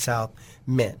coming from the South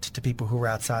meant to people who were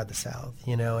outside the South.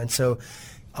 And so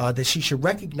that she should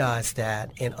recognize that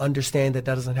and understand that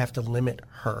doesn't have to limit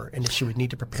her, and that she would need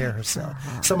to prepare herself.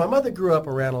 So my mother grew up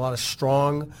around a lot of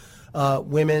strong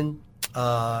women,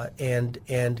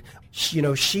 and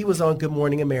she was on Good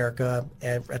Morning America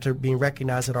after being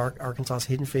recognized at Arkansas's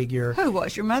Hidden Figure. Who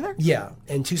was your mother? Yeah,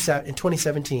 in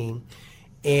 2017.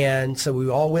 And so we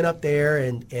all went up there,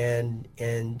 and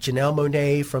Janelle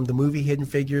Monáe from the movie Hidden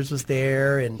Figures was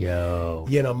there, and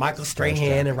Michael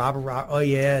Strahan and Robert Rock. Oh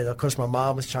yeah, and of course my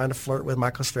mom was trying to flirt with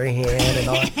Michael Strahan and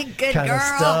all Good kind girl. of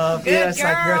stuff. Good it's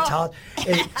girl. like you're a child.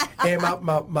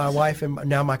 And my wife and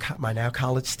now my now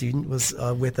college student was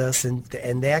with us, and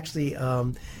they actually.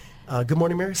 Good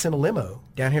Morning America sent a limo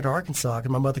down here to Arkansas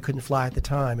because my mother couldn't fly at the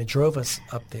time and drove us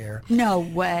up there. No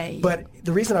way. But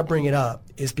the reason I bring it up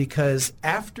is because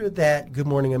after that Good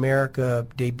Morning America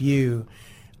debut,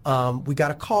 we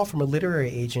got a call from a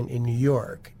literary agent in New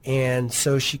York. And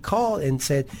so she called and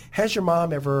said, I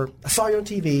saw you on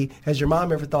TV, has your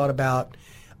mom ever thought about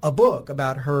a book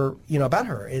about her, about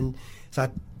her? And so I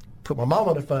put my mom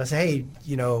on the phone and said, hey,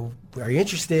 are you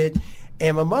interested?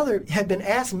 And my mother had been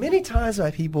asked many times by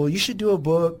people, you should do a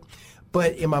book.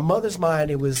 But in my mother's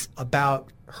mind, it was about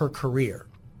her career.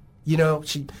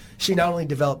 She not only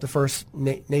developed the first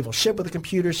naval ship with a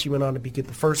computer, she went on to be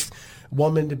the first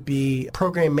woman to be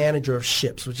program manager of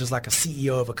ships, which is like a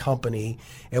CEO of a company.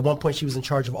 At one point, she was in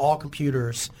charge of all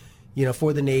computers,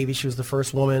 for the Navy. She was the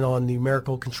first woman on the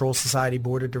Numerical Control Society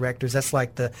Board of Directors. That's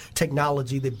like the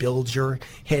technology that builds your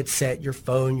headset, your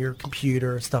phone, your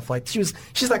computer, stuff like that.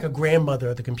 She's like a grandmother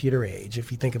of the computer age, if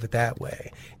you think of it that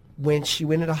way. When she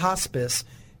went into hospice,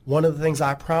 one of the things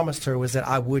I promised her was that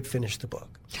I would finish the book.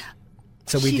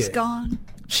 So we did. She's gone.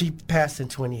 She passed in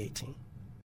 2018.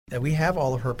 And we have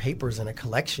all of her papers in a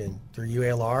collection through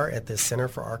UALR at the Center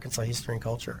for Arkansas History and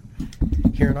Culture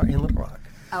here in Little Rock.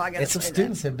 Oh, I got and some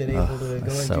students have been able to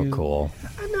go and so do. Cool.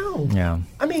 I know. Yeah.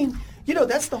 I mean,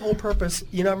 that's the whole purpose.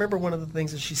 I remember one of the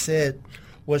things that she said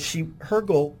was her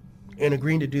goal in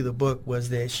agreeing to do the book was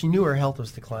that she knew her health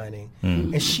was declining,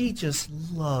 and she just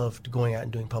loved going out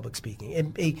and doing public speaking.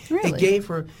 It gave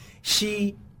her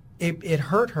it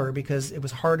hurt her because it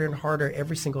was harder and harder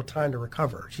every single time to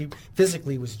recover. She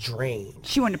physically was drained.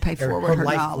 She wanted to pay forward her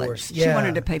life knowledge. force. She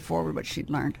wanted to pay forward what she'd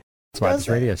learned. That's why this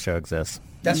radio show exists.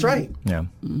 That's right. Yeah.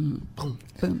 Boom.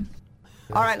 Boom.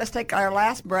 All right, let's take our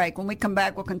last break. When we come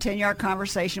back, we'll continue our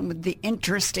conversation with the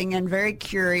interesting and very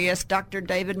curious Dr.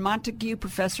 David Montague,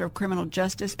 Professor of Criminal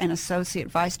Justice and Associate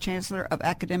Vice Chancellor of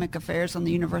Academic Affairs on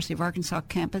the University of Arkansas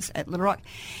campus at Little Rock,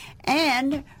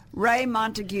 and Raye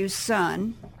Montague's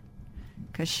son,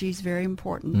 because she's very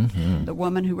important, the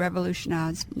woman who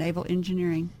revolutionized naval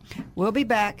engineering. We'll be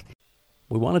back.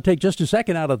 We want to take just a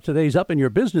second out of today's Up in Your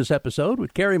Business episode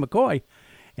with Kerry McCoy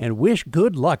and wish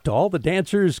good luck to all the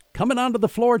dancers coming onto the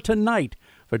floor tonight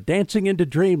for Dancing into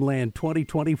Dreamland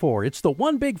 2024. It's the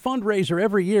one big fundraiser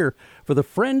every year for the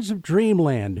Friends of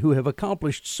Dreamland, who have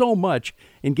accomplished so much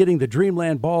in getting the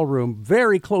Dreamland Ballroom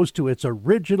very close to its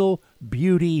original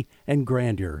beauty and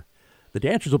grandeur. The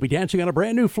dancers will be dancing on a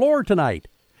brand new floor tonight.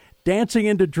 Dancing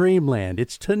into Dreamland.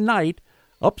 It's tonight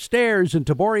upstairs in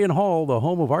Taborian Hall, the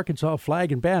home of Arkansas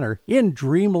Flag and Banner, in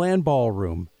Dreamland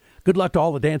Ballroom. Good luck to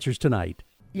all the dancers tonight.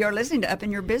 You're listening to Up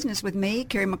in Your Business with me,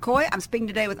 Kerry McCoy. I'm speaking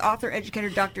today with author-educator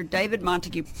Dr. David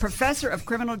Montague, Professor of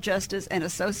Criminal Justice and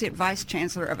Associate Vice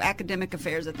Chancellor of Academic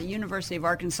Affairs at the University of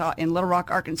Arkansas in Little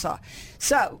Rock, Arkansas.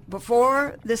 So,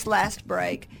 before this last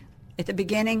break, at the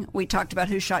beginning, we talked about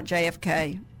who shot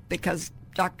JFK, because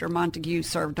Dr. Montague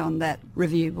served on that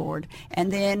review board.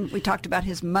 And then we talked about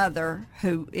his mother,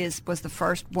 who was the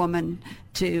first woman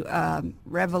to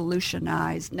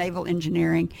revolutionize naval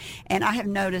engineering. And I have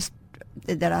noticed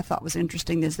that I thought was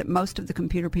interesting is that most of the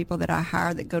computer people that I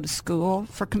hire that go to school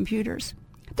for computers,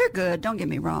 they're good, don't get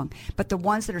me wrong. But the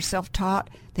ones that are self-taught,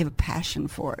 they have a passion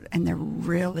for it, and they're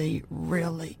really,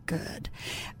 really good.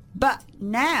 But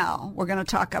now we're going to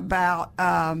talk about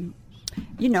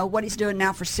what he's doing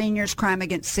now for seniors, crime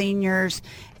against seniors.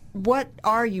 What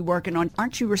are you working on?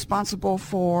 Aren't you responsible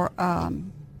for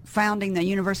founding the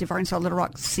University of Arkansas Little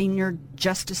Rock Senior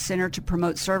Justice Center to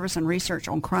promote service and research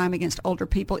on crime against older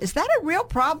people? Is that a real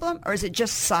problem, or is it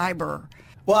just cyber?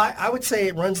 Well, I would say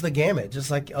it runs the gamut,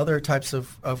 just like other types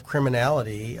of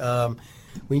criminality.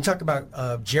 When you talk about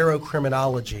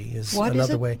gerocriminology is what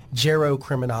another is way.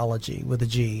 Gerocriminology with a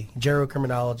G.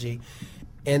 Gerocriminology.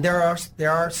 And there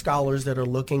are scholars that are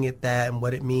looking at that and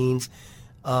what it means.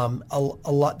 A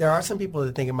lot. There are some people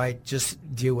that think it might just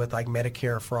deal with like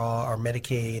Medicare fraud or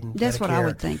Medicaid. And that's Medicare, what I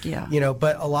would think. Yeah.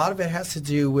 But a lot of it has to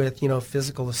do with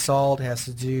physical assault. Has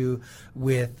to do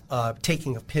with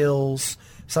taking of pills.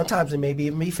 Sometimes it may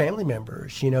even be family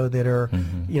members, that are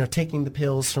taking the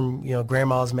pills from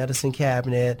grandma's medicine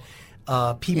cabinet.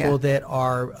 People that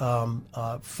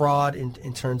are fraud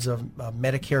in terms of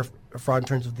Medicare fraud in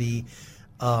terms of the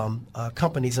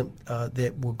companies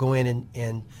that will go in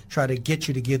and try to get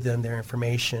you to give them their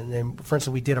information. And for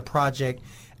instance, we did a project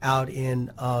out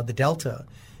in the Delta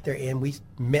there, and we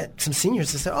met some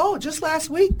seniors and said, oh, just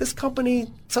last week, this company,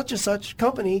 such and such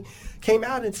company, came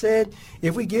out and said,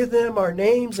 if we give them our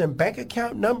names and bank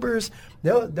account numbers,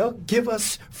 they'll give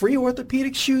us free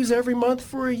orthopedic shoes every month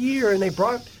for a year. And they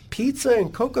brought pizza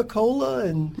and Coca-Cola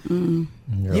and,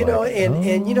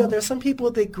 there's some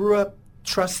people that grew up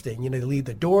trusting. They leave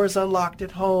the doors unlocked at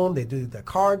home. They do the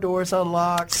car doors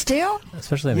unlocked. Still?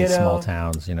 Especially in these small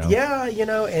towns, Yeah,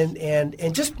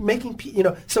 and just making,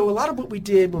 so a lot of what we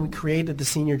did when we created the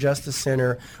Senior Justice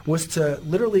Center was to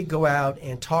literally go out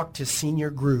and talk to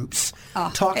senior groups.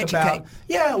 Educate.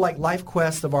 About, like Life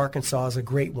Quest of Arkansas is a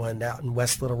great one out in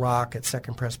West Little Rock at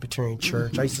Second Presbyterian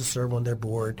Church. I used to serve on their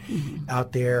board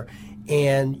out there.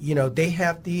 And, they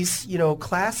have these,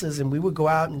 classes, and we would go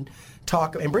out and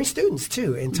talk and bring students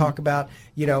too and talk about,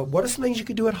 what are some things you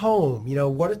could do at home?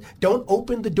 Don't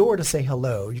open the door to say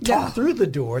hello. You talk through the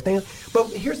door. But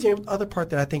here's the other part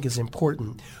that I think is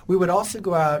important. We would also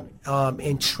go out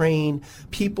and train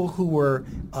people who were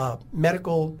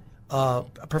medical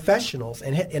professionals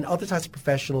and other types of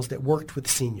professionals that worked with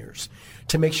seniors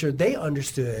to make sure they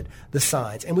understood the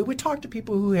signs. And we would talk to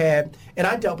people who had, and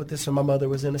I dealt with this when my mother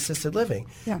was in assisted living.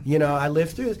 Yeah. I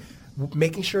lived through this.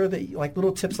 Making sure that, like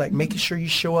little tips, like making sure you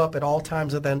show up at all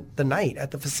times of the night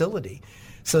at the facility,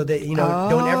 so that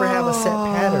don't ever have a set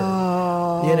pattern.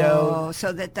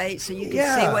 So that you can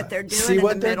see what they're doing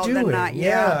in the middle of the night.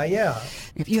 Yeah.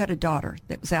 If you had a daughter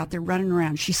that was out there running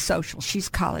around, she's social, she's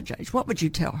college age, what would you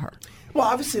tell her? Well,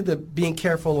 obviously being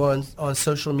careful on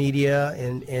social media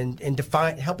and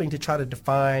helping to try to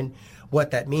define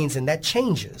what that means, and that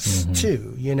changes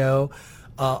too.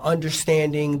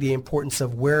 Understanding the importance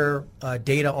of where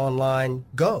data online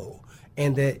go,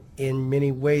 and that in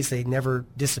many ways they never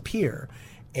disappear,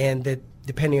 and that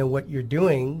depending on what you're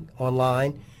doing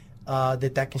online,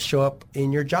 that can show up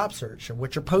in your job search or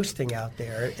what you're posting out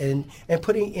there, and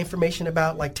putting information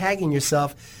about like tagging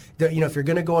yourself. That, if you're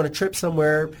going to go on a trip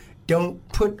somewhere, don't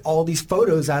put all these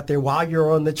photos out there while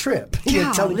you're on the trip.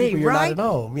 Telling people you're not at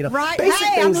home. Right. Basic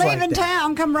Hey, things I'm leaving like that.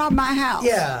 town. Come rob my house.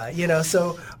 Yeah.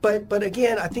 So, but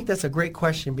again, I think that's a great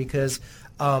question because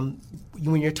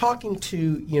when you're talking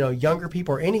to younger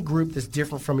people or any group that's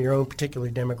different from your own particular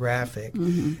demographic,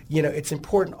 it's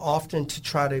important often to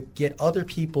try to get other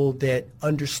people that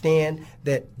understand,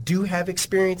 that do have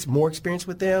more experience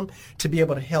with them, to be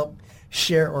able to help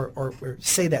share or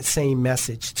say that same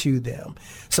message to them.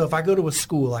 So if I go to a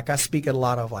school, like I speak at a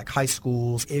lot of like high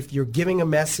schools, if you're giving a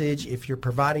message, if you're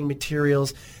providing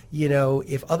materials,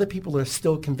 if other people are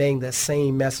still conveying that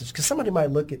same message, because somebody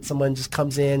might look at someone just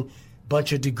comes in,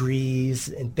 bunch of degrees,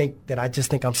 and think that I just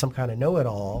think I'm some kind of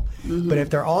know-it-all. But if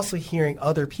they're also hearing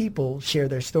other people share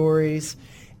their stories,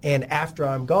 and after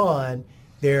I'm gone,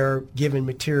 they're given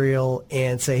material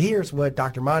and say, here's what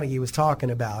Dr. Montague was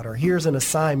talking about, or here's an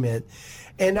assignment.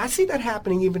 And I see that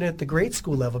happening even at the grade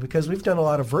school level, because we've done a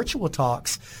lot of virtual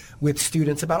talks with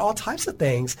students about all types of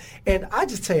things. And I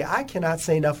just tell you, I cannot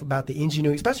say enough about the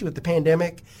ingenuity, especially with the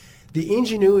pandemic, the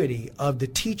ingenuity of the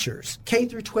teachers, K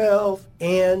through 12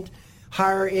 and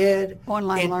higher ed.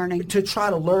 Online learning. To try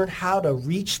to learn how to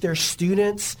reach their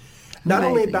students, not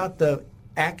only about the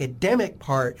academic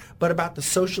part, but about the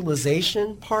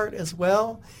socialization part as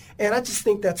well. And I just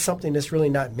think that's something that's really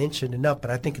not mentioned enough, but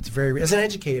I think it's very, as an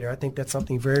educator, I think that's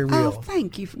something very real. Oh,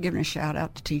 thank you for giving a shout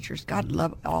out to teachers. God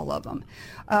love all of them.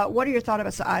 What are your thoughts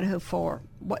about the Idaho 4?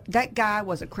 That guy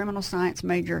was a criminal science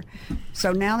major.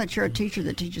 So now that you're a teacher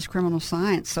that teaches criminal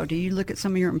science, so do you look at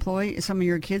some of your some of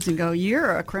your kids and go,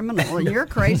 you're a criminal and you're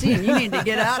crazy and you need to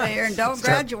get out of here and don't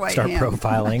graduate Start him.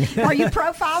 profiling. Are you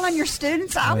profiling your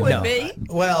students? I would No. be.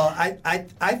 Well,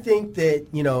 I think that,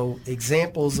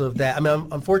 examples of that, I mean,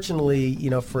 unfortunately,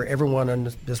 for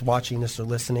everyone that's watching this or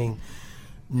listening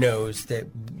knows that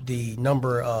the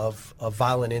number of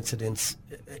violent incidents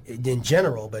in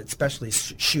general, but especially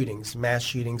shootings, mass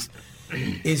shootings,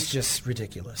 is just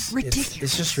ridiculous.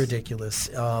 It's just ridiculous,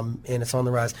 and it's on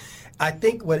the rise. I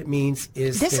think what it means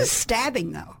is This is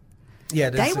stabbing, though. Yeah,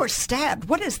 They were stabbed.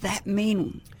 What does that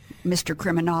mean, Mr.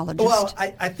 Criminologist? Well,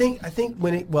 I think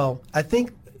what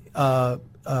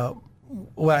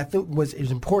I think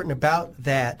is important about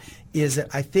that is that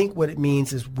I think what it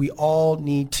means is we all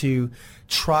need to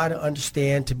try to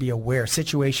understand, to be aware,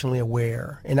 situationally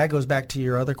aware. And that goes back to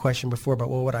your other question before about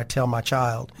what would I tell my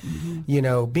child.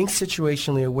 Mm-hmm. Being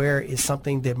situationally aware is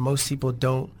something that most people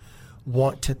don't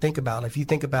want to think about. If you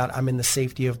think about, I'm in the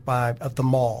safety of the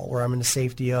mall, or I'm in the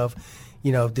safety of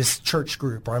this church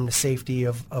group, or I'm in the safety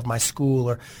of my school,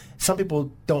 or some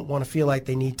people don't want to feel like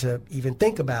they need to even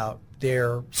think about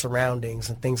their surroundings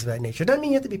and things of that nature. It doesn't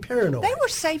mean you have to be paranoid. They were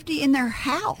safety in their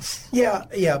house.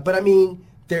 Yeah, but I mean,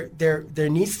 there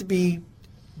needs to be,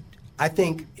 I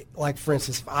think, like for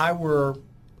instance, if I were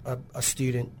a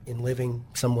student and living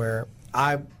somewhere,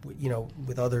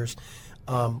 with others,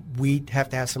 we'd have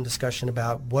to have some discussion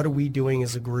about what are we doing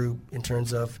as a group in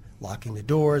terms of locking the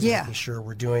doors, making sure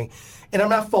we're doing, and I'm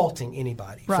not faulting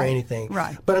anybody for anything,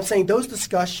 but I'm saying those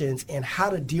discussions and how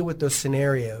to deal with those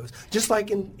scenarios, just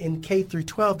like in K through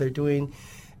 12, they're doing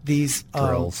these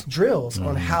drills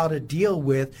on how to deal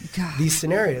with these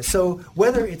scenarios. So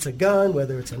whether it's a gun,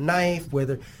 whether it's a knife,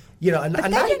 whether a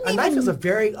knife is a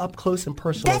very up close and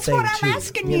personal That's thing. That's what I'm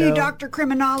asking you, Dr.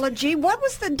 Criminology. What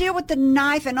was the deal with the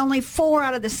knife and only 4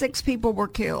 out of the 6 people were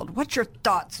killed? What's your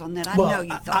thoughts on that? I know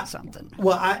you thought something.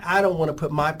 Well, I don't want to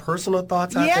put my personal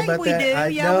thoughts out there about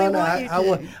that.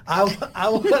 I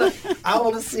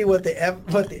want to see what the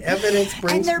evidence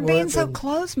brings. And they're being so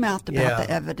close-mouthed about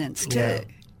the evidence too.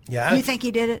 Yeah, you think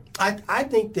he did it? I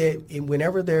think that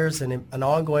whenever there's an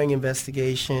ongoing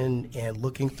investigation and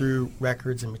looking through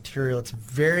records and material, it's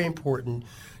very important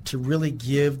to really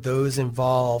give those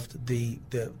involved the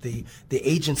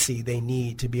agency they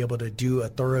need to be able to do a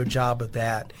thorough job of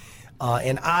that.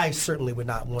 And I certainly would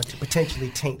not want to potentially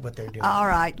taint what they're doing. All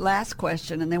right, last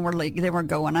question, and then we're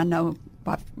going. I know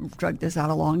I've drugged this out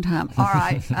a long time. All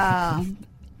right.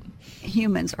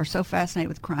 Humans are so fascinated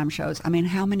with crime shows. I mean,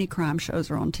 how many crime shows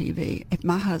are on TV? If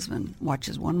my husband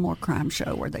watches one more crime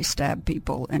show where they stab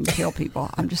people and kill people,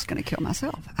 I'm just going to kill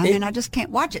myself. I mean, I just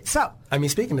can't watch it. So, I mean,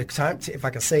 speaking of time, if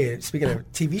I can say it, speaking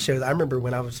of TV shows, I remember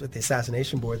when I was with the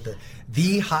Assassination Board,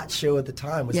 the hot show at the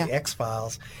time was the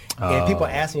X-Files. And people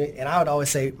asked me, and I would always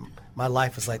say, my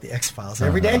life was like the X-Files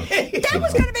every day. That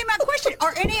was going to be my question.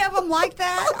 Are any of them like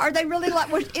that? Are they really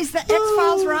like, is the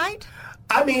X-Files right?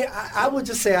 I mean, I would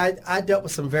just say I dealt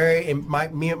with some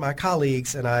me and my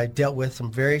colleagues, and I dealt with some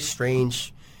very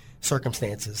strange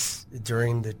circumstances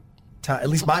during the time, at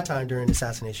least my time during the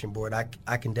Assassination Board.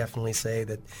 I can definitely say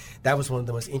that was one of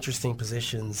the most interesting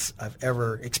experiences I've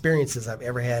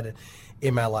ever had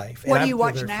in my life. What do you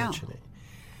watch now? Fortunate.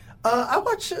 I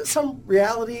watch some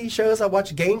reality shows. I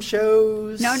watch game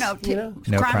shows. No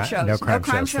crime shows. No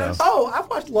crime shows. Oh, I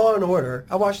watched Law and Order.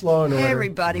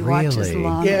 Everybody watches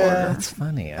Law and Order. That's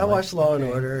funny. I watched Law and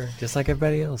Order. Just like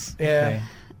everybody else. Yeah.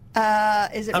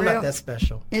 Okay. Is it I'm real? not that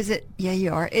special. Is it? Yeah,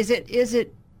 you are. Is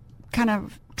it kind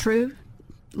of true?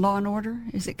 Law and Order?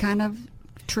 Is it kind of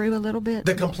true a little bit?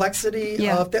 The complexity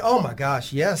of oh my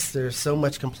gosh, yes, there's so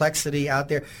much complexity out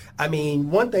there. I mean,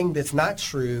 one thing that's not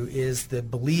true is the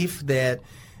belief that,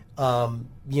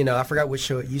 I forgot which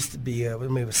show it used to be,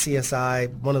 maybe it was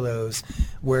CSI, one of those,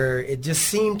 where it just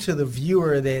seemed to the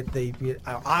viewer that they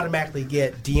automatically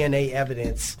get DNA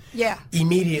evidence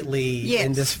immediately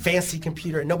in this fancy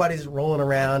computer. Nobody's rolling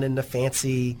around in the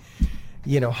fancy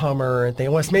Hummer and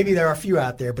things. Maybe there are a few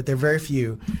out there, but they're very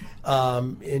few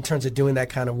in terms of doing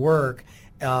that kind of work.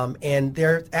 And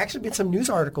there actually been some news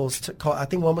articles I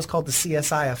think one was called the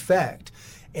CSI Effect.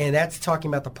 And that's talking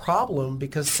about the problem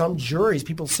because some juries,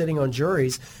 people sitting on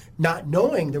juries, not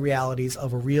knowing the realities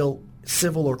of a real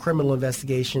civil or criminal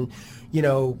investigation,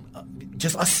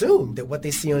 just assume that what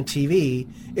they see on TV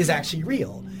is actually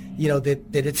real.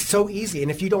 that it's so easy.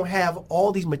 And if you don't have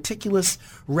all these meticulous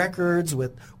records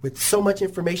with so much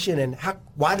information, and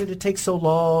why did it take so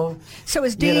long? So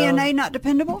is DNA not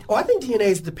dependable? Oh, I think DNA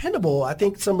is dependable. I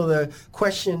think some of the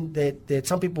question that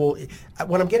some people,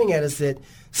 what I'm getting at is that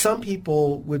some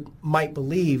people might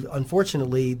believe,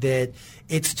 unfortunately, that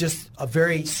it's just a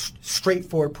very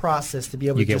straightforward process to be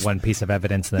able to get one piece of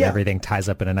evidence and then everything ties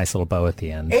up in a nice little bow at the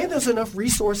end. And there's enough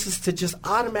resources to just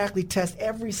automatically test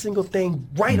every single thing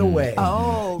right away.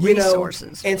 Oh,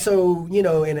 resources. And so,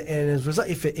 and as a result,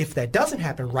 if that doesn't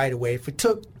happen right away, if it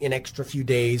took an extra few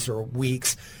days or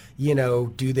weeks,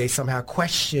 do they somehow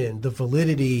question the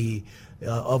validity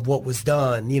of what was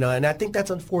done? And I think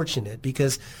that's unfortunate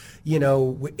because,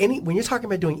 when you're talking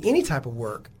about doing any type of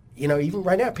work, even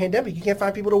right now, pandemic, you can't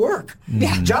find people to work.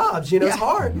 Jobs, it's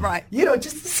hard. Right.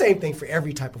 Just the same thing for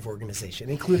every type of organization,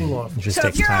 including law enforcement. So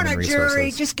if you're on a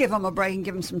jury, just give them a break and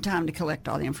give them some time to collect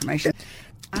all the information.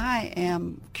 I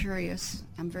am curious.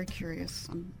 I'm very curious.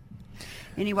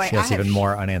 Anyway, she has even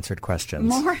more unanswered questions.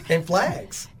 More? And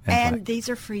flags. And these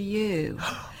are for you.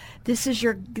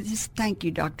 Thank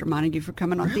you, Dr. Montague, for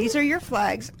coming on. Really? These are your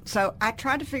flags. So I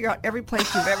tried to figure out every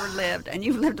place you've ever lived, and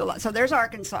you've lived a lot. So there's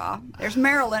Arkansas. There's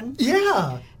Maryland.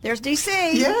 Yeah. There's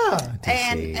D.C. Yeah.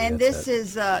 And this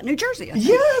is New Jersey.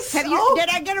 Yes. Did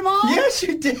I get them all? Yes,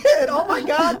 you did. Oh, my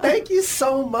God. Thank you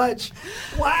so much.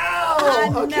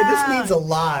 Wow. Okay, this means a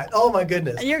lot. Oh, my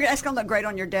goodness. And that's going to look great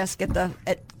on your desk at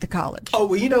the college. Oh,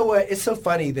 well, you know what? It's so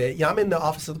funny that I'm in the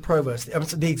office of the provost. I'm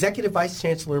the executive vice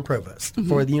chancellor and provost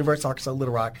for the University of Arkansas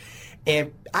Little Rock.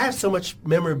 And I have so much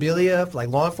memorabilia, like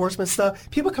law enforcement stuff.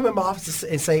 People come in my office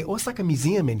and say, "Oh, it's like a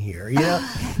museum in here,"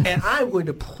 And I'm going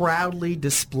to proudly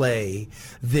display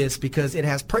this because it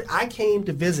has. I came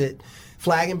to visit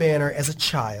Flag and Banner as a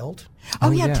child.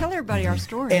 Oh yeah, tell everybody our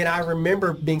story. And I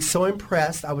remember being so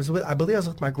impressed. I believe I was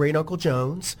with my great uncle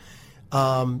Jones.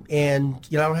 And I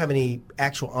don't have any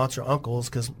actual aunts or uncles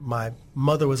because my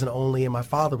mother was an only and my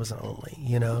father was an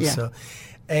only. So.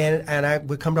 And I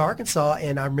would come to Arkansas,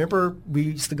 and I remember we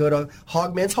used to go to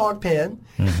Hogman's Hog Pen,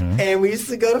 and we used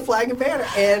to go to Flag and Banner,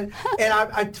 and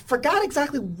I forgot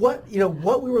exactly what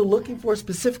we were looking for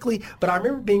specifically, but I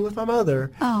remember being with my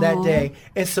mother that day,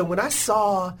 and so when I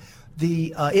saw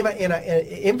the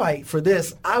invite for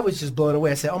this, I was just blown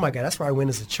away. I said, "Oh my God, that's where I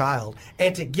went as a child,"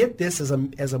 and to get this as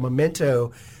a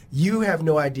memento. You have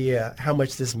no idea how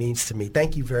much this means to me.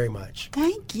 Thank you very much.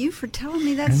 Thank you for telling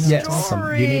me that story.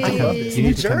 Awesome. You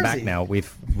need to come back now.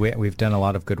 We've done a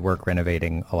lot of good work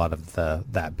renovating a lot of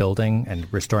that building and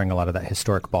restoring a lot of that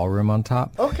historic ballroom on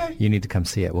top. Okay. You need to come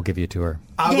see it. We'll give you a tour.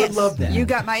 I would love that. You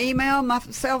got my email, my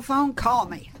cell phone. Call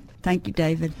me. Thank you,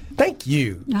 David. Thank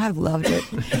you. I've loved it.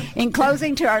 In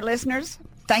closing, to our listeners,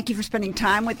 thank you for spending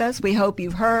time with us. We hope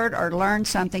you've heard or learned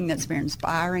something that's very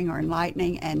inspiring or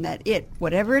enlightening, and that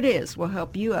whatever it is, will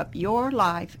help you up your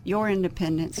life, your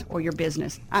independence, or your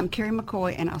business. I'm Kerry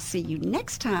McCoy, and I'll see you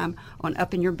next time on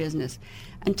Up in Your Business.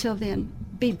 Until then,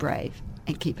 be brave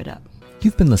and keep it up.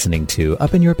 You've been listening to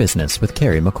Up in Your Business with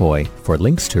Kerry McCoy. For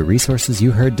links to resources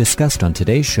you heard discussed on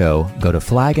today's show, go to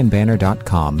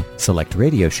flagandbanner.com, select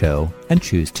Radio Show, and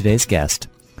choose today's guest.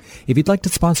 If you'd like to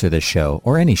sponsor this show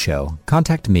or any show,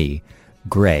 contact me,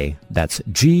 Gray, that's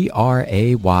Gray,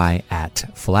 at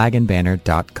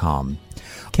flagandbanner.com.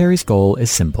 Kerry's goal is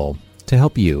simple, to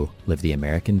help you live the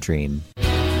American dream.